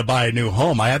wanting to buy a new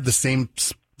home. I have the same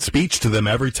speech to them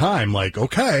every time. Like,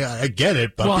 okay, I get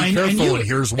it, but be careful, and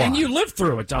here's why. And you lived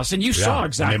through it, Dustin. You saw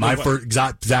exactly. I mean,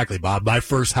 exactly, Bob. My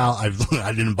first house,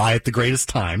 I didn't buy it the greatest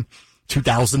time.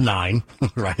 2009,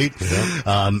 right?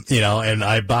 Yeah. You know, and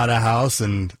I bought a house,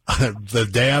 and the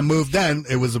day I moved in,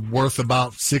 it was worth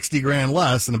about $60,000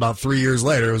 less, and about 3 years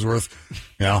later, it was worth,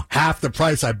 you know, half the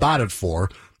price I bought it for.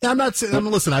 Now, I'm not saying,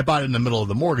 listen, I bought it in the middle of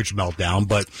the mortgage meltdown,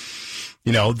 but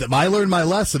you know, I learned my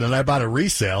lesson, and I bought a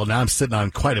resale. Now I'm sitting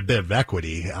on quite a bit of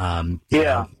equity. You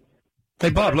know. Hey,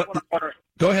 Bob,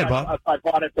 go ahead, Bob. If I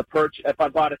bought at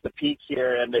the peak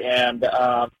here, and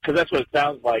because that's what it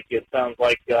sounds like. It sounds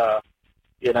like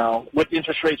you know, with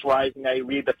interest rates rising, I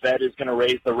read the Fed is going to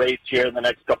raise the rates here in the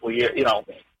next couple of years. You know.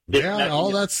 Yeah,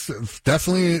 all that's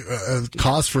definitely a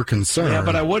cause for concern. Yeah,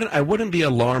 but I wouldn't be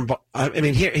alarmed. I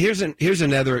mean, here's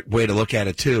another way to look at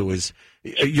it too. Is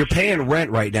you're paying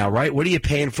rent right now, right? What are you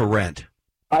paying for rent?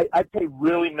 I pay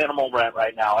really minimal rent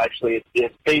right now. Actually,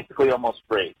 it's basically almost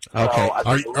free. Okay.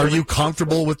 So are you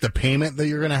comfortable with the payment that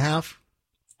you're going to have?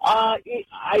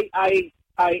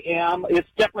 I am. It's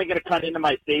definitely going to cut into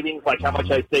my savings, like how much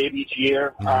I save each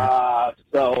year. So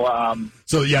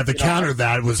yeah, the counter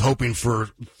that was hoping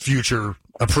for future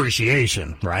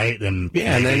appreciation, right? And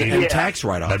and tax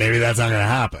write-off. But maybe that's not going to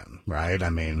happen, right? I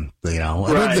mean, you know.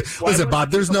 Right. Listen,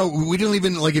 Bob, we don't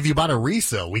even, like, if you bought a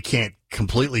resale, we can't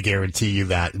completely guarantee you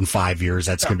that in 5 years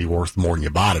that's going to be worth more than you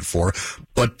bought it for.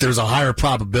 But there's a higher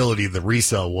probability the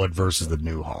resale would versus the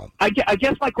new home. I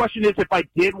guess my question is, if I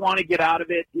did want to get out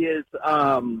of it, is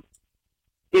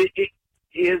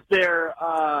there?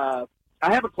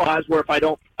 I have a clause where if I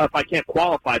can't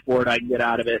qualify for it, I can get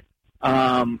out of it.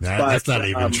 That's not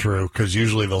even true, because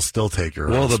usually they'll still take your.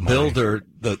 Well, the money. builder,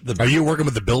 Are you working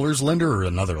with the builder's lender or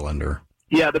another lender?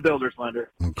 Yeah, the builder's lender.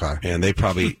 Okay, and they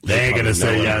ain't going to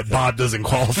say, Bob doesn't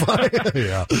qualify.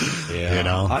 yeah, you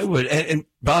know, I would. And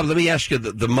Bob, let me ask you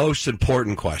the most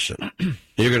important question.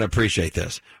 You're going to appreciate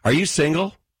this. Are you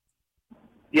single?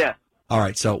 Yeah. All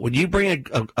right, so when you bring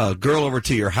a girl over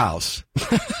to your house,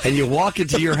 and you walk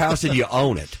into your house and you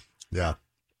own it, yeah,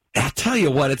 I'll tell you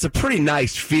what, it's a pretty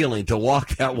nice feeling to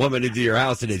walk that woman into your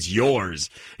house and it's yours,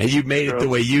 and you made it the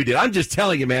way you did. I'm just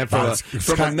telling you, man, from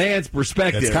a man's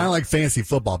perspective. It's kind of like fantasy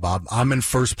football, Bob. I'm in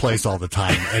first place all the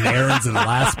time, and Aaron's in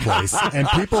last place, and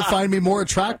people find me more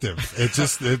attractive.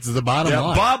 It's the bottom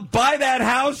line. Bob, buy that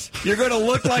house. You're going to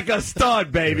look like a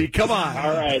stud, baby. Come on.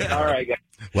 All right, guys.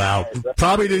 Wow.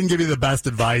 Probably didn't give you the best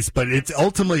advice, but it's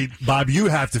ultimately, Bob, you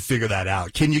have to figure that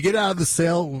out. Can you get out of the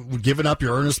sale giving up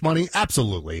your earnest money?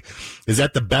 Absolutely. Is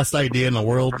that the best idea in the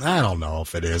world? I don't know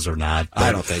if it is or not. But,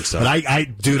 I don't think so. But I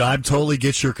totally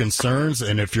get your concerns,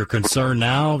 and if you're concerned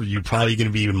now, you're probably going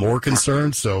to be even more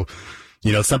concerned. So,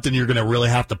 something you're going to really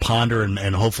have to ponder,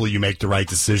 and hopefully you make the right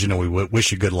decision, and we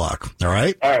wish you good luck. All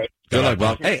right? All right. Good luck,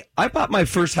 Bob. Hey, I bought my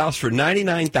first house for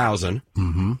 $99,000.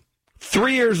 Mm-hmm.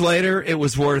 3 years later, it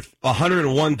was worth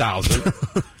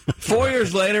 $101,000. 4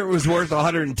 years later, it was worth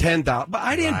 $110,000. But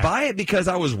I didn't buy it because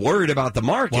I was worried about the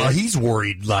market. Well, he's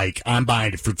worried like I'm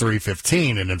buying it for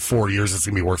 $315, and in 4 years it's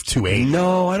gonna be worth $280.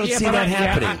 No, I don't see that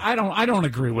happening. I don't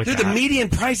agree with that. The median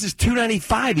price is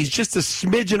 $295. He's just a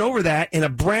smidgen over that in a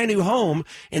brand new home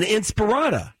in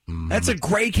Inspirata. That's a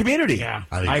great community. Yeah,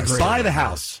 I agree. Buy the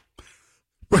house.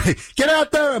 Get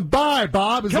out there and buy,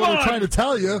 Bob, is Come what on. we're trying to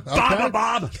tell you. Okay?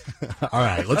 Bob. All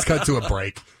right, let's cut to a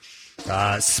break.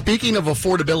 Speaking of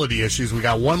affordability issues, we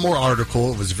got one more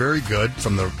article. It was very good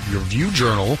from the Review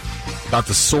Journal about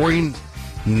the soaring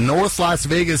North Las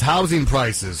Vegas housing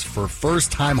prices for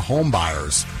first-time home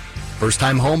buyers.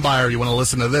 First-time home buyer, you want to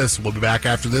listen to this. We'll be back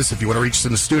after this. If you want to reach us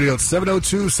in the studio, it's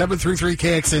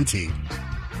 702-733-KXNT.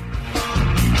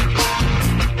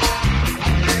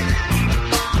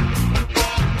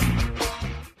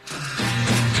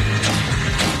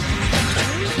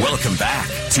 Welcome back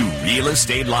to Real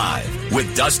Estate Live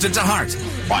with Dustin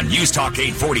DeHart on News Talk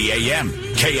 840 AM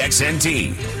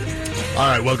KXNT. All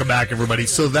right, welcome back, everybody.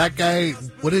 So that guy,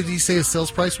 what did he say his sales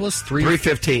price was?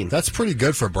 $315. That's pretty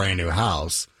good for a brand new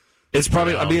house. It's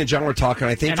probably, me and John were talking,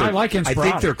 I think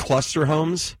I they're cluster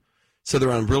homes. So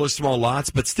they're on really small lots,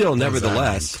 but still,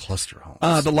 nevertheless, cluster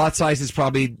homes. The lot size is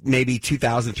probably maybe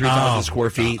 2,000, 3,000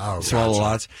 square feet, smaller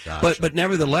lots. Gotcha. But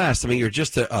nevertheless, I mean, you're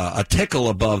just a tickle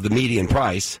above the median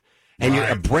price, and you're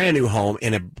a brand new home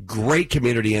in a great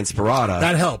community in Inspirata.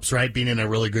 That helps, right? Being in a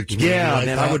really good community. Yeah, like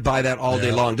man, that. I would buy that all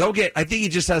day long. I think he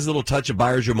just has a little touch of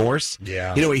buyer's remorse.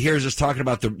 Yeah. He hears us talking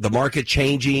about the market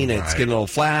changing and it's getting a little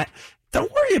flat. Don't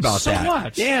worry about that. So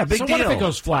what? Yeah, big deal. So what if it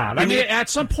goes flat? I mean, at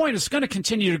some point, it's going to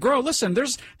continue to grow. Listen,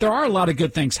 there are a lot of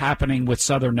good things happening with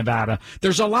Southern Nevada.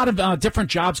 There's a lot of different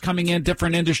jobs coming in,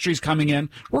 different industries coming in.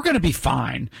 We're going to be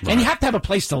fine. Right. And you have to have a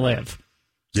place to live.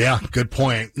 Yeah, good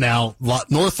point. Now,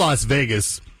 North Las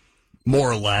Vegas, more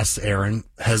or less, Aaron,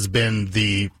 has been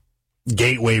the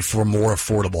gateway for more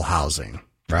affordable housing,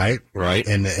 right? Right.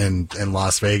 In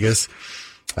Las Vegas.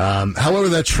 However,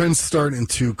 that trend's starting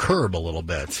to curb a little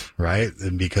bit, right?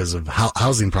 And because of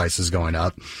housing prices going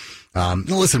up.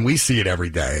 Listen, we see it every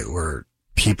day where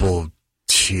people,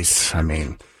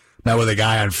 met with a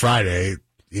guy on Friday,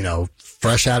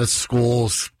 fresh out of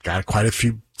school, got quite a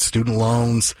few student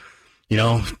loans,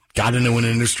 got into an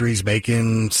industry, he's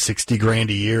making $60,000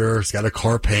 a year, he's got a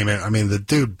car payment. I mean, the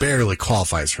dude barely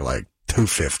qualifies for like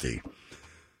 $250,000.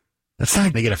 That's not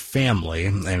going to get a family.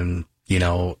 And,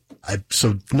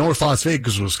 so North Las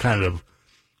Vegas was kind of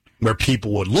where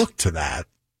people would look to that,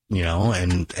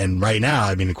 and right now,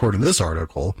 I mean, according to this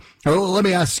article, let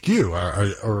me ask you,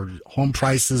 are home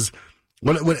prices,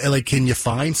 what can you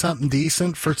find something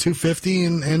decent for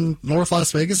 $250,000 in North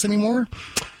Las Vegas anymore?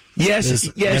 Yes,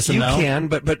 you can,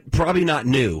 but probably not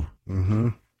new. Mm-hmm.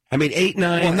 I mean,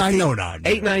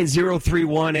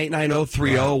 89031,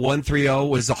 89030, 130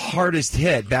 was the hardest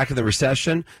hit back in the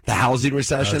recession, the housing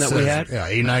recession that we had. Yeah,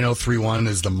 89031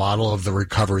 is the model of the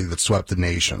recovery that swept the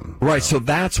nation. Right, so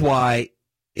that's why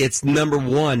it's number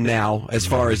one now as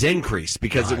far as increase,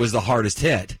 because it was the hardest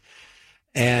hit.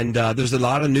 And there's a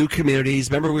lot of new communities.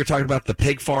 Remember we were talking about the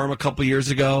pig farm a couple years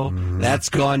ago? Mm-hmm. That's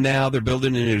gone now. They're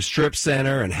building a new strip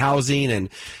center and housing. And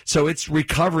so it's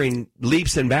recovering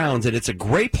leaps and bounds, and it's a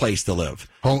great place to live.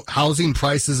 Housing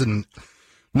prices in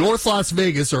North Las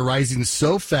Vegas are rising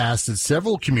so fast that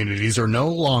several communities are no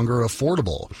longer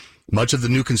affordable. Much of the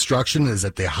new construction is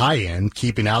at the high end,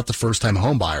 keeping out the first-time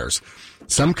home buyers.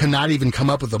 Some cannot even come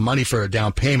up with the money for a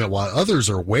down payment, while others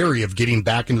are wary of getting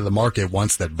back into the market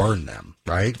once that burned them,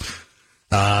 right?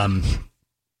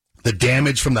 The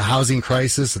damage from the housing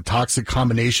crisis, a toxic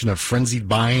combination of frenzied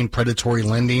buying, predatory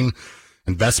lending,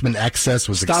 investment excess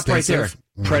was extensive. Stop right there.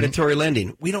 Mm-hmm. Predatory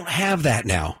lending. We don't have that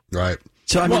now. Right.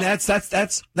 So I mean, that's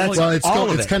well, it's all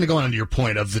of it's it. kind of going on to your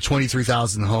point of the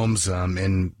 23,000 homes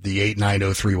in the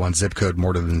 89031 zip code.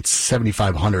 More than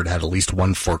 7,500 had at least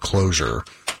one foreclosure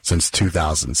since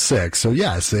 2006. So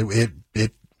yes, it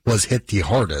was hit the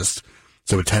hardest.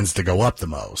 So it tends to go up the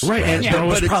most. Right. And, it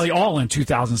was probably all in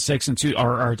 2006 and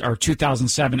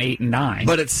 2007, 8, and 9.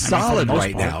 But it's solid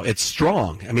right now. It's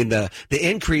strong. I mean, the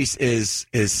increase is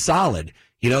solid.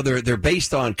 You know, they're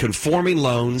based on conforming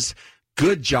loans,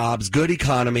 good jobs, good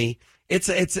economy.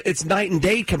 It's night and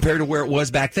day compared to where it was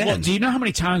back then. Well, do you know how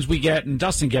many times we get, and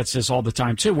Dustin gets this all the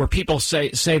time too, where people say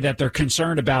that they're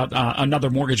concerned about another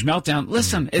mortgage meltdown?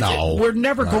 Listen, we're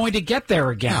never going to get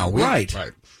there again. No, right.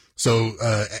 So,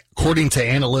 according to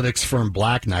analytics firm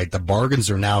Black Knight, the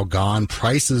bargains are now gone.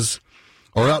 Prices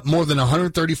are up more than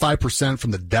 135%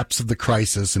 from the depths of the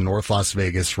crisis in North Las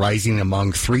Vegas, rising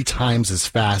among 3 times as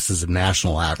fast as the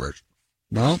national average.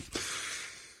 Well,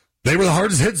 they were the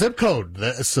hardest hit zip code,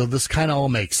 so this kind of all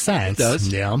makes sense. It does.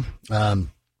 Yeah.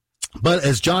 But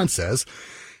as John says,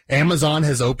 Amazon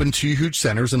has opened 2 huge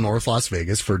centers in North Las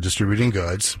Vegas for distributing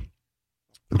goods,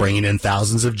 bringing in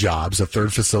thousands of jobs. A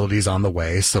third facility is on the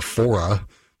way. Sephora,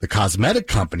 the cosmetic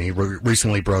company,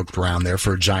 recently broke ground there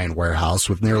for a giant warehouse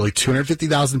with nearly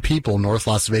 250,000 people. North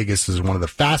Las Vegas is one of the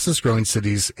fastest growing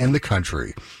cities in the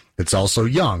country. It's also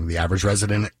young. The average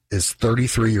resident is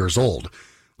 33 years old.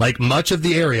 Like much of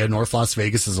the area, North Las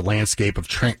Vegas is a landscape of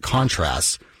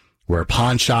contrasts, where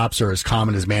pawn shops are as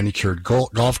common as manicured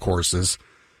golf courses.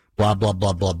 Blah, blah,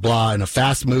 blah, blah, blah. In a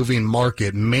fast-moving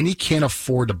market, many can't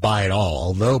afford to buy it all.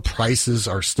 Although prices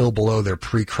are still below their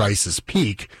pre-crisis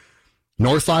peak,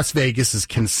 North Las Vegas is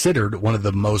considered one of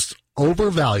the most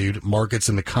overvalued markets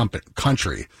in the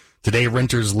country. Today,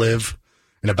 renters live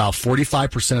in about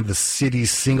 45% of the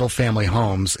city's single-family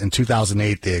homes. In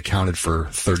 2008, they accounted for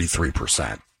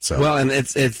 33%. So, well, and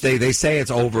they say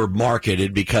it's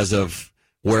over-marketed because of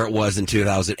where it was in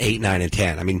 2008, 9, and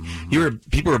 10. I mean,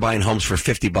 people were buying homes for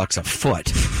 $50 a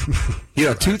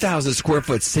foot. 2,000 square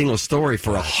foot single story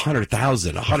for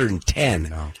 $100,000, $110,000.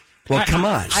 No. Well, come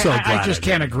on. I just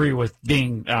can't agree with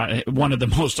being one of the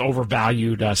most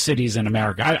overvalued cities in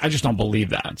America. I just don't believe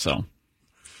that. So,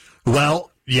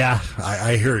 well, yeah,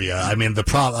 I hear you. I mean,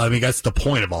 that's the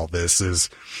point of all this is,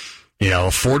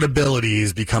 affordability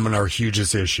is becoming our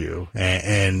hugest issue.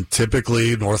 And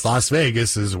typically North Las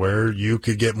Vegas is where you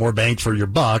could get more bang for your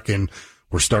buck. And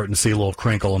we're starting to see a little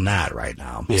crinkle in that right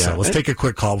now. Yeah. So let's take a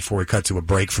quick call before we cut to a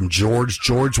break from George.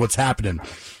 George, what's happening?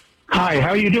 Hi,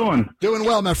 how you doing? Doing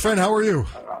well, my friend. How are you?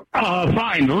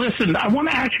 Fine. Listen, I want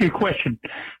to ask you a question.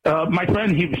 My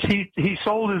friend, he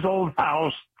sold his old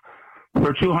house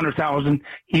for $200,000.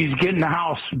 He's getting a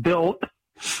house built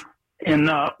in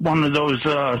one of those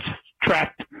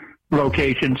tract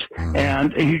locations,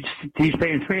 and he's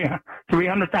paying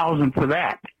 $300,000 for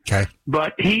that. Okay.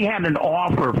 But he had an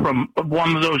offer from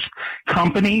one of those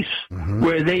companies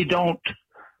where they don't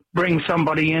bring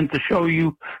somebody in to show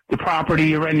you the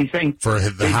property or anything. For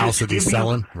the house that he's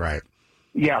selling? Right.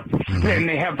 Yeah. And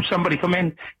they have somebody come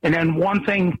in. And then one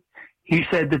thing he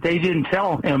said that they didn't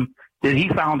tell him that he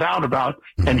found out about,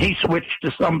 and he switched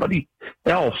to somebody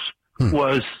else,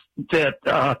 was that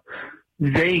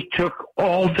they took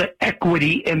all the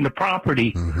equity in the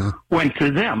property, went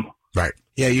to them. Right.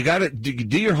 Yeah, you got to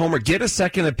do your homework. Get a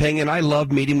second opinion. I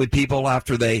love meeting with people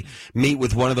after they meet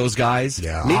with one of those guys.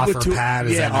 Yeah, meet OfferPad.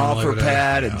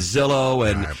 OfferPad and Zillow.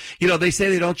 And, they say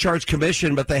they don't charge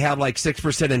commission, but they have like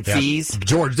 6% in fees.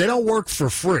 George, they don't work for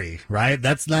free, right?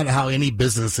 That's not how any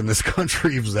business in this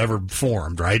country was ever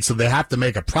formed, right? So they have to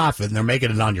make a profit, and they're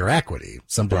making it on your equity.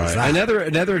 Simple as that.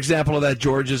 Another example of that,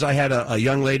 George, is I had a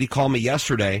young lady call me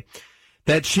yesterday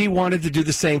that she wanted to do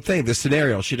the same thing, the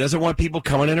scenario. She doesn't want people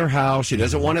coming in her house. She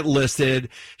doesn't want it listed.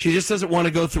 She just doesn't want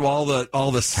to go through all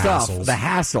the stuff, the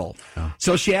hassle. Oh.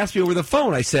 So she asked me over the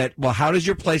phone. I said, well, how does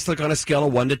your place look on a scale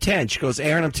of 1 to 10? She goes,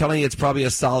 Aaron, I'm telling you, it's probably a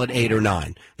solid 8 or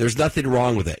 9. There's nothing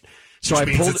wrong with it. So I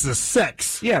pulled it's a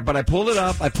 6. Yeah, but I pulled it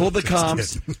up. I pulled the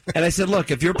comps, and I said,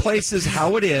 look, if your place is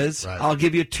how it is, I'll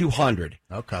give you 200.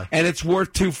 Okay. And it's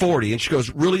worth 240. And she goes,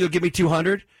 really, you'll give me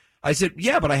 200? I said,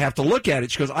 yeah, but I have to look at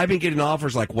it. She goes, I've been getting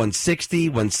offers like 160,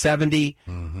 170.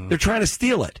 They're trying to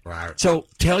steal it. Right. So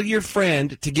tell your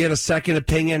friend to get a second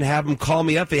opinion. Have them call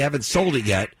me up. They haven't sold it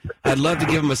yet. I'd love to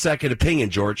give them a second opinion,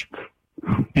 George.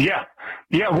 Yeah.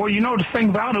 Yeah. Well, the thing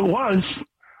about it was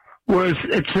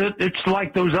it's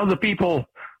like those other people,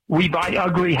 we buy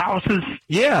ugly houses.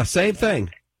 Yeah, same thing.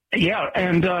 Yeah.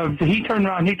 And he turned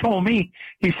around, he told me,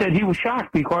 he said he was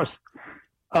shocked because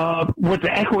with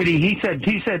the equity, he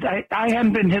said, I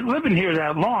hadn't been living here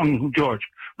that long, George,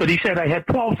 but he said I had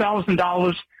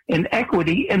 $12,000 in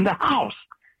equity in the house.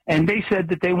 and they said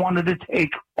that they wanted to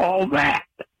take all that.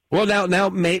 Well, now,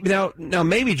 maybe,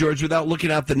 George, without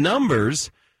looking at the numbers,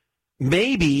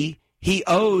 maybe he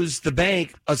owes the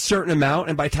bank a certain amount,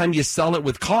 and by the time you sell it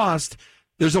with cost,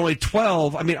 there's only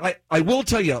 12. I mean, I will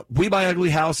tell you, we buy ugly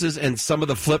houses, and some of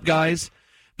the flip guys,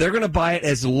 they're going to buy it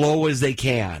as low as they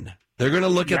can. They're going to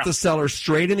look at the seller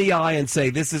straight in the eye and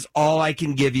say, this is all I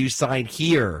can give you, sign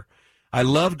here. I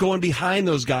love going behind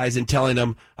those guys and telling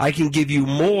them, I can give you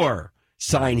more,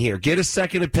 sign here. Get a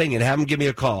second opinion. Have them give me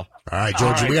a call. All right,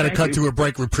 George, we got to cut to a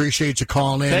break. We appreciate you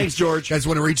calling in. Thanks, George. You guys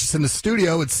want to reach us in the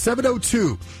studio? It's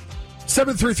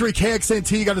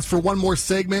 702-733-KXNT. You got us for one more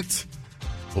segment.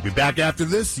 We'll be back after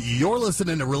this. You're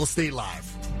listening to Real Estate Live.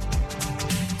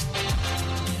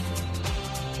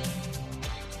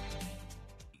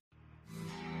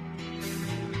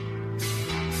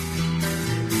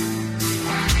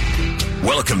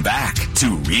 Welcome back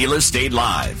to Real Estate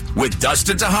Live with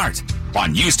Dustin DeHart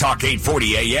on News Talk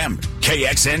 840 AM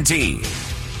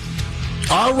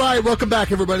KXNT. All right, welcome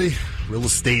back, everybody. Real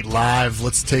Estate Live.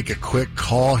 Let's take a quick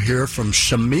call here from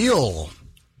Shamil.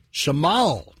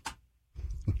 Shamal.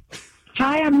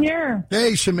 Hi, I'm here.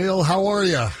 Hey, Shamil, how are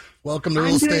you? Welcome to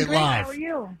Real Estate Live. How are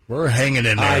you? We're hanging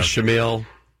in there. Hi, Shamil.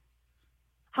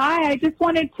 Hi, I just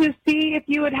wanted to see if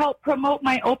you would help promote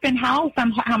my open house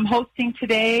I'm hosting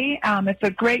today. It's a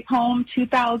great home,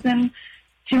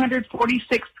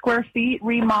 2,246 square feet,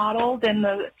 remodeled in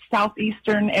the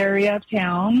southeastern area of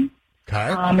town.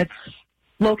 Okay. It's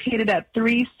located at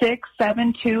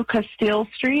 3672 Castile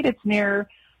Street. It's near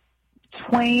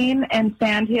Twain and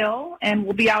Sand Hill, and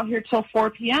we'll be out here till 4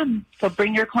 p.m. So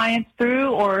bring your clients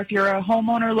through, or if you're a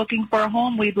homeowner looking for a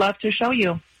home, we'd love to show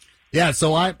you. Yeah,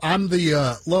 so I'm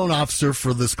the loan officer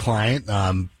for this client.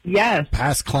 Yes.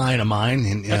 Past client of mine.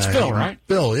 And, That's Phil, right?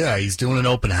 Phil, yeah. He's doing an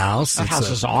open house. That house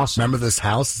is awesome. Remember this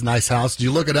house? It's a nice house. Did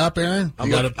you look it up, Aaron? I'm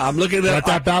looking at Got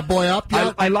that bad boy up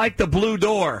yet? I like the blue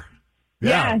door.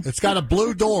 Yeah, Yes. it's got a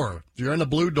blue door. If you're into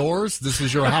blue doors, this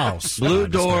is your house. Blue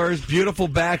doors, beautiful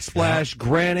backsplash,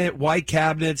 granite, white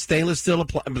cabinets, stainless steel.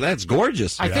 That's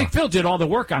gorgeous. I think Phil did all the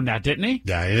work on that, didn't he?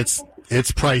 Yeah, it's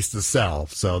priced to sell,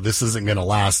 so this isn't going to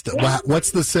last.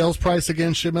 What's the sales price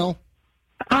again, Shamil?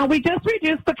 We just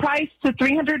reduced the price to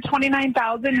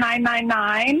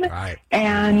 $329,999. Right.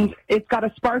 And it's got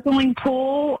a sparkling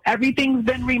pool. Everything's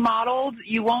been remodeled.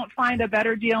 You won't find a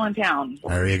better deal in town.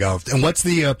 There you go. And what's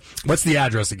the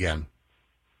address again?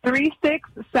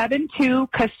 3672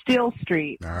 Castile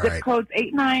Street. All right. Zip code's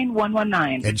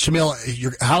 89119. And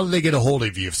Shamil, how do they get a hold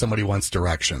of you if somebody wants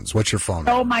directions? What's your phone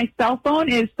number? So my cell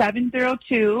phone is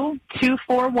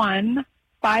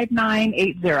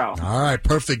 702-241-5980. All right,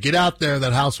 perfect. Get out there.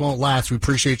 That house won't last. We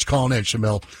appreciate you calling in,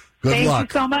 Shamil. Good luck.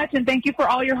 Thank you so much, and thank you for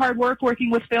all your hard work working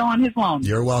with Phil on his loan.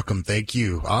 You're welcome. Thank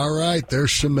you. All right,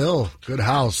 there's Shamil. Good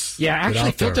house. Yeah,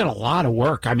 actually, Phil did a lot of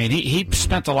work. I mean, he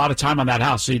spent a lot of time on that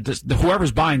house. So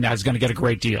whoever's buying that is going to get a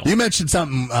great deal. You mentioned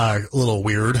something a little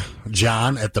weird,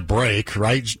 John, at the break,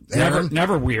 right? Aaron?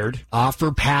 Never weird.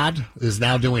 OfferPad is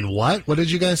now doing what? What did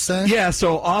you guys say? Yeah,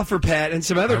 so OfferPad and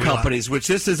some other companies, which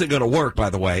this isn't going to work, by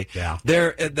the way. Yeah.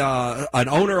 They're an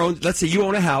owner owns. Let's say you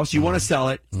own a house, you want to sell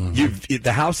it.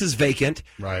 The house is vacant.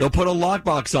 Right. They'll put a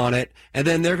lockbox on it, and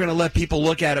then they're going to let people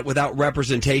look at it without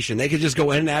representation. They could just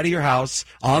go in and out of your house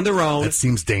on their own. It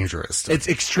seems dangerous. It's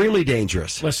extremely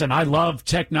dangerous. Listen, I love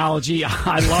technology.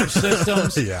 I love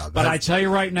systems. Yeah, but I tell you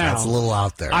right now, that's a little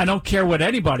out there. I don't care what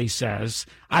anybody says.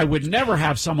 I would never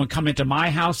have someone come into my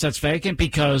house that's vacant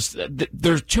because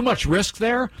there's too much risk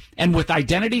there. And with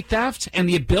identity theft and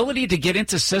the ability to get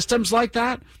into systems like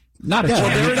that, not a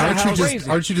chance.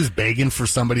 Aren't you just begging for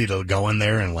somebody to go in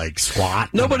there and like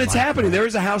squat? No, but it's happening. There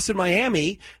was a house in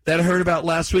Miami that I heard about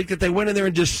last week that they went in there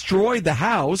and destroyed the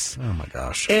house. Oh my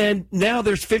gosh! And now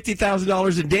there's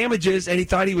 $50,000 in damages, and he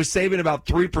thought he was saving about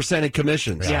 3% in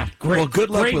commissions. Yeah, great. Well, good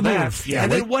luck Great with move. that. Yeah.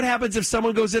 And then what happens if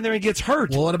someone goes in there and gets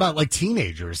hurt? Well, what about like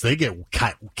teenagers? They get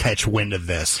catch wind of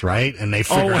this, right? And they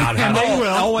figure out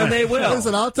how. And they will.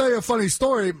 Listen, I'll tell you a funny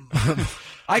story.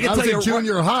 I can tell you in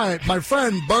junior high, my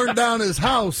friend burned down his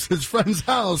friend's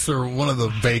house, or one of the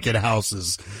vacant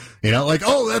houses. You know, like,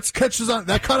 oh,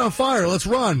 that caught on fire. Let's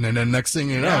run. And then next thing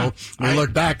you know, we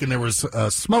look back and there was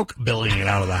smoke billowing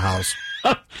out of the house.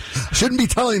 Shouldn't be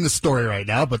telling the story right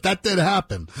now, but that did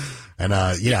happen. And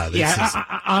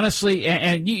honestly,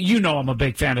 and you know, I'm a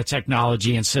big fan of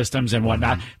technology and systems and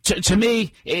whatnot. To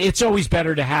me, it's always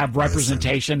better to have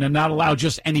representation and not allow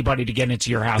just anybody to get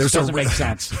into your house. It doesn't make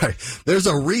sense. Right. There's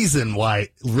a reason why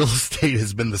real estate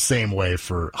has been the same way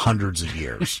for hundreds of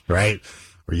years, right?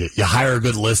 Where you hire a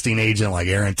good listing agent like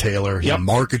Aaron Taylor. He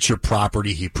markets your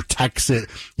property. He protects it.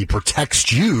 He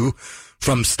protects you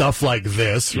from stuff like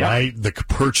this, right? The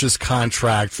purchase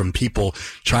contract, from people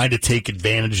trying to take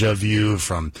advantage of you,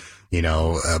 from,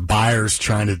 buyers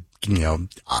trying to,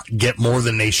 get more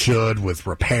than they should with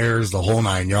repairs, the whole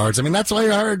 9 yards. I mean, that's why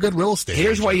you hire a good real estate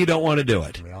Here's agent. why you don't want to do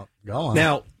it. Well, go on.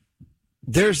 Now,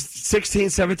 there's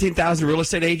 16,000, 17,000 real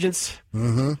estate agents.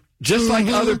 Mm-hmm. Just like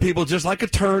other people, just like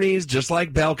attorneys, just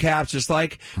like bell caps, just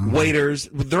like waiters.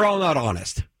 They're all not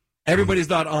honest. Everybody's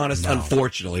not honest,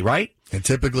 unfortunately, right? And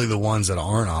typically the ones that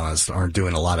aren't honest aren't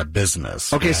doing a lot of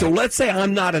business. Okay, right? so let's say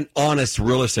I'm not an honest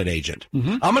real estate agent.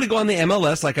 I'm going to go on the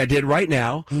MLS like I did right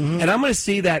now, and I'm going to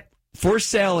see that for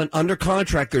sale and under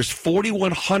contract, there's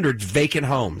 4,100 vacant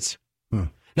homes.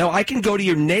 Now, I can go to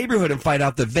your neighborhood and find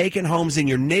out the vacant homes in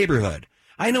your neighborhood.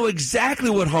 I know exactly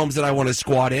what homes that I want to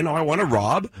squat in, or I want to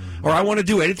rob, or I want to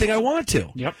do anything I want to.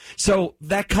 Yep. So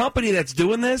that company that's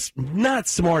doing this, not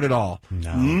smart at all.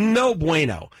 No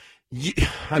bueno.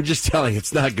 I'm just telling you,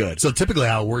 it's not good. So typically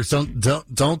how it works,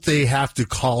 don't they have to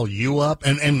call you up?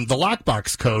 And the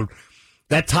lockbox code,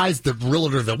 that ties the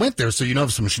realtor that went there, so you know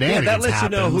if some shenanigans that lets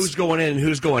happens. you know who's going in and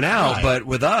who's going out. Right. But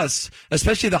with us,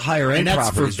 especially the higher end and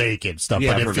that's properties, for vacant stuff.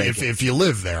 Yeah, but if you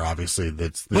live there, obviously,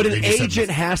 that's. But an agent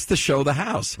has to show the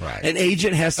house. Right. An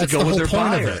agent has to That's go the with whole their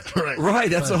point buyer. of it. Right.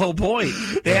 That's the whole point.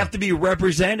 They have to be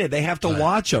represented. They have to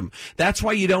watch them. That's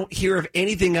why you don't hear of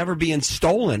anything ever being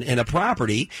stolen in a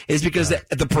property, is because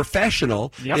the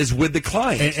professional is with the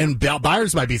client. And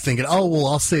buyers might be thinking, oh, well,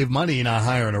 I'll save money not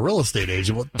hiring a real estate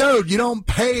agent. Well, dude, you don't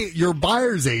pay your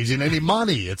buyer's agent any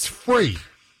money. It's free.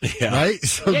 Right?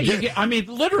 So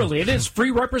literally, it is free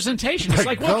representation. It's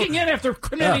like walking in after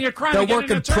committing a crime. They're and getting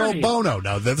working an pro attorney. bono.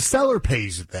 Now, the seller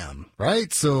pays them,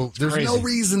 right? So there's crazy. no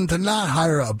reason to not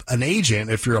hire an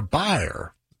agent if you're a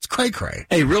buyer. It's cray-cray.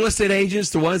 Hey, real estate agents,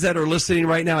 the ones that are listening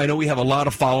right now, I know we have a lot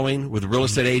of following with real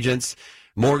estate agents,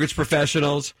 mortgage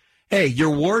professionals. Hey, you're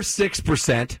worth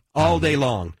 6% all day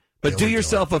long. But do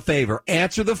yourself a favor.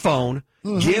 Answer the phone.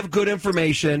 Give good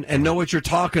information and know what you're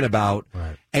talking about,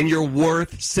 and you're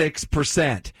worth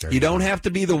 6%. You don't have to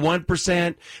be the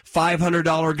 1%,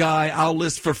 $500 guy, I'll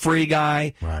list for free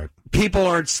guy. Right. People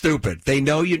aren't stupid. They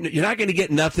know you're not going to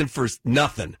get nothing for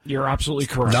nothing. You're absolutely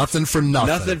correct. Nothing for nothing.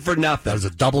 Nothing for nothing. There's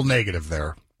a double negative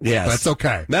there. Yes. That's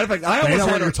okay. Matter of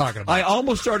fact, I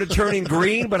almost started turning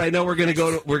green, but I know we're going to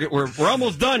go to we're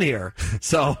almost done here,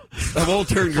 so I won't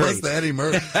turn green. Plus the Eddie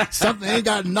Murphy. Something ain't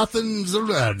got nothing.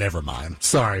 Never mind.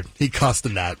 Sorry, he cussed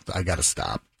in that. I got to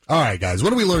stop. All right, guys,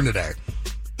 what did we learn today?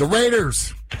 The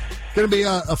Raiders going to be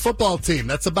a football team.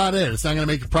 That's about it. It's not going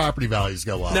to make your property values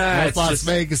go up. North Las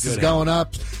Vegas is going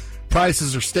up.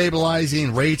 Prices are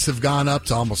stabilizing. Rates have gone up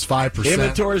to almost 5%.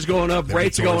 Inventory is going up.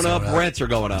 Rates are going up. Rents are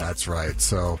going up. That's right.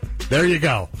 So there you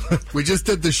go. We just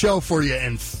did the show for you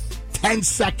in 10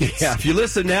 seconds. Yeah, if you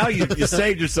listen now, you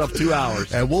saved yourself 2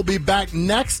 hours. And we'll be back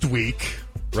next week,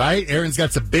 right? Aaron's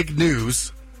got some big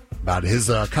news about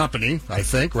his company, I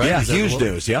think, right? Yeah, huge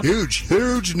news. Yeah, huge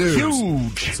news.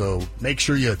 Huge. So make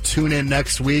sure you tune in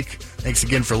next week. Thanks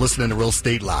again for listening to Real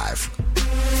Estate Live.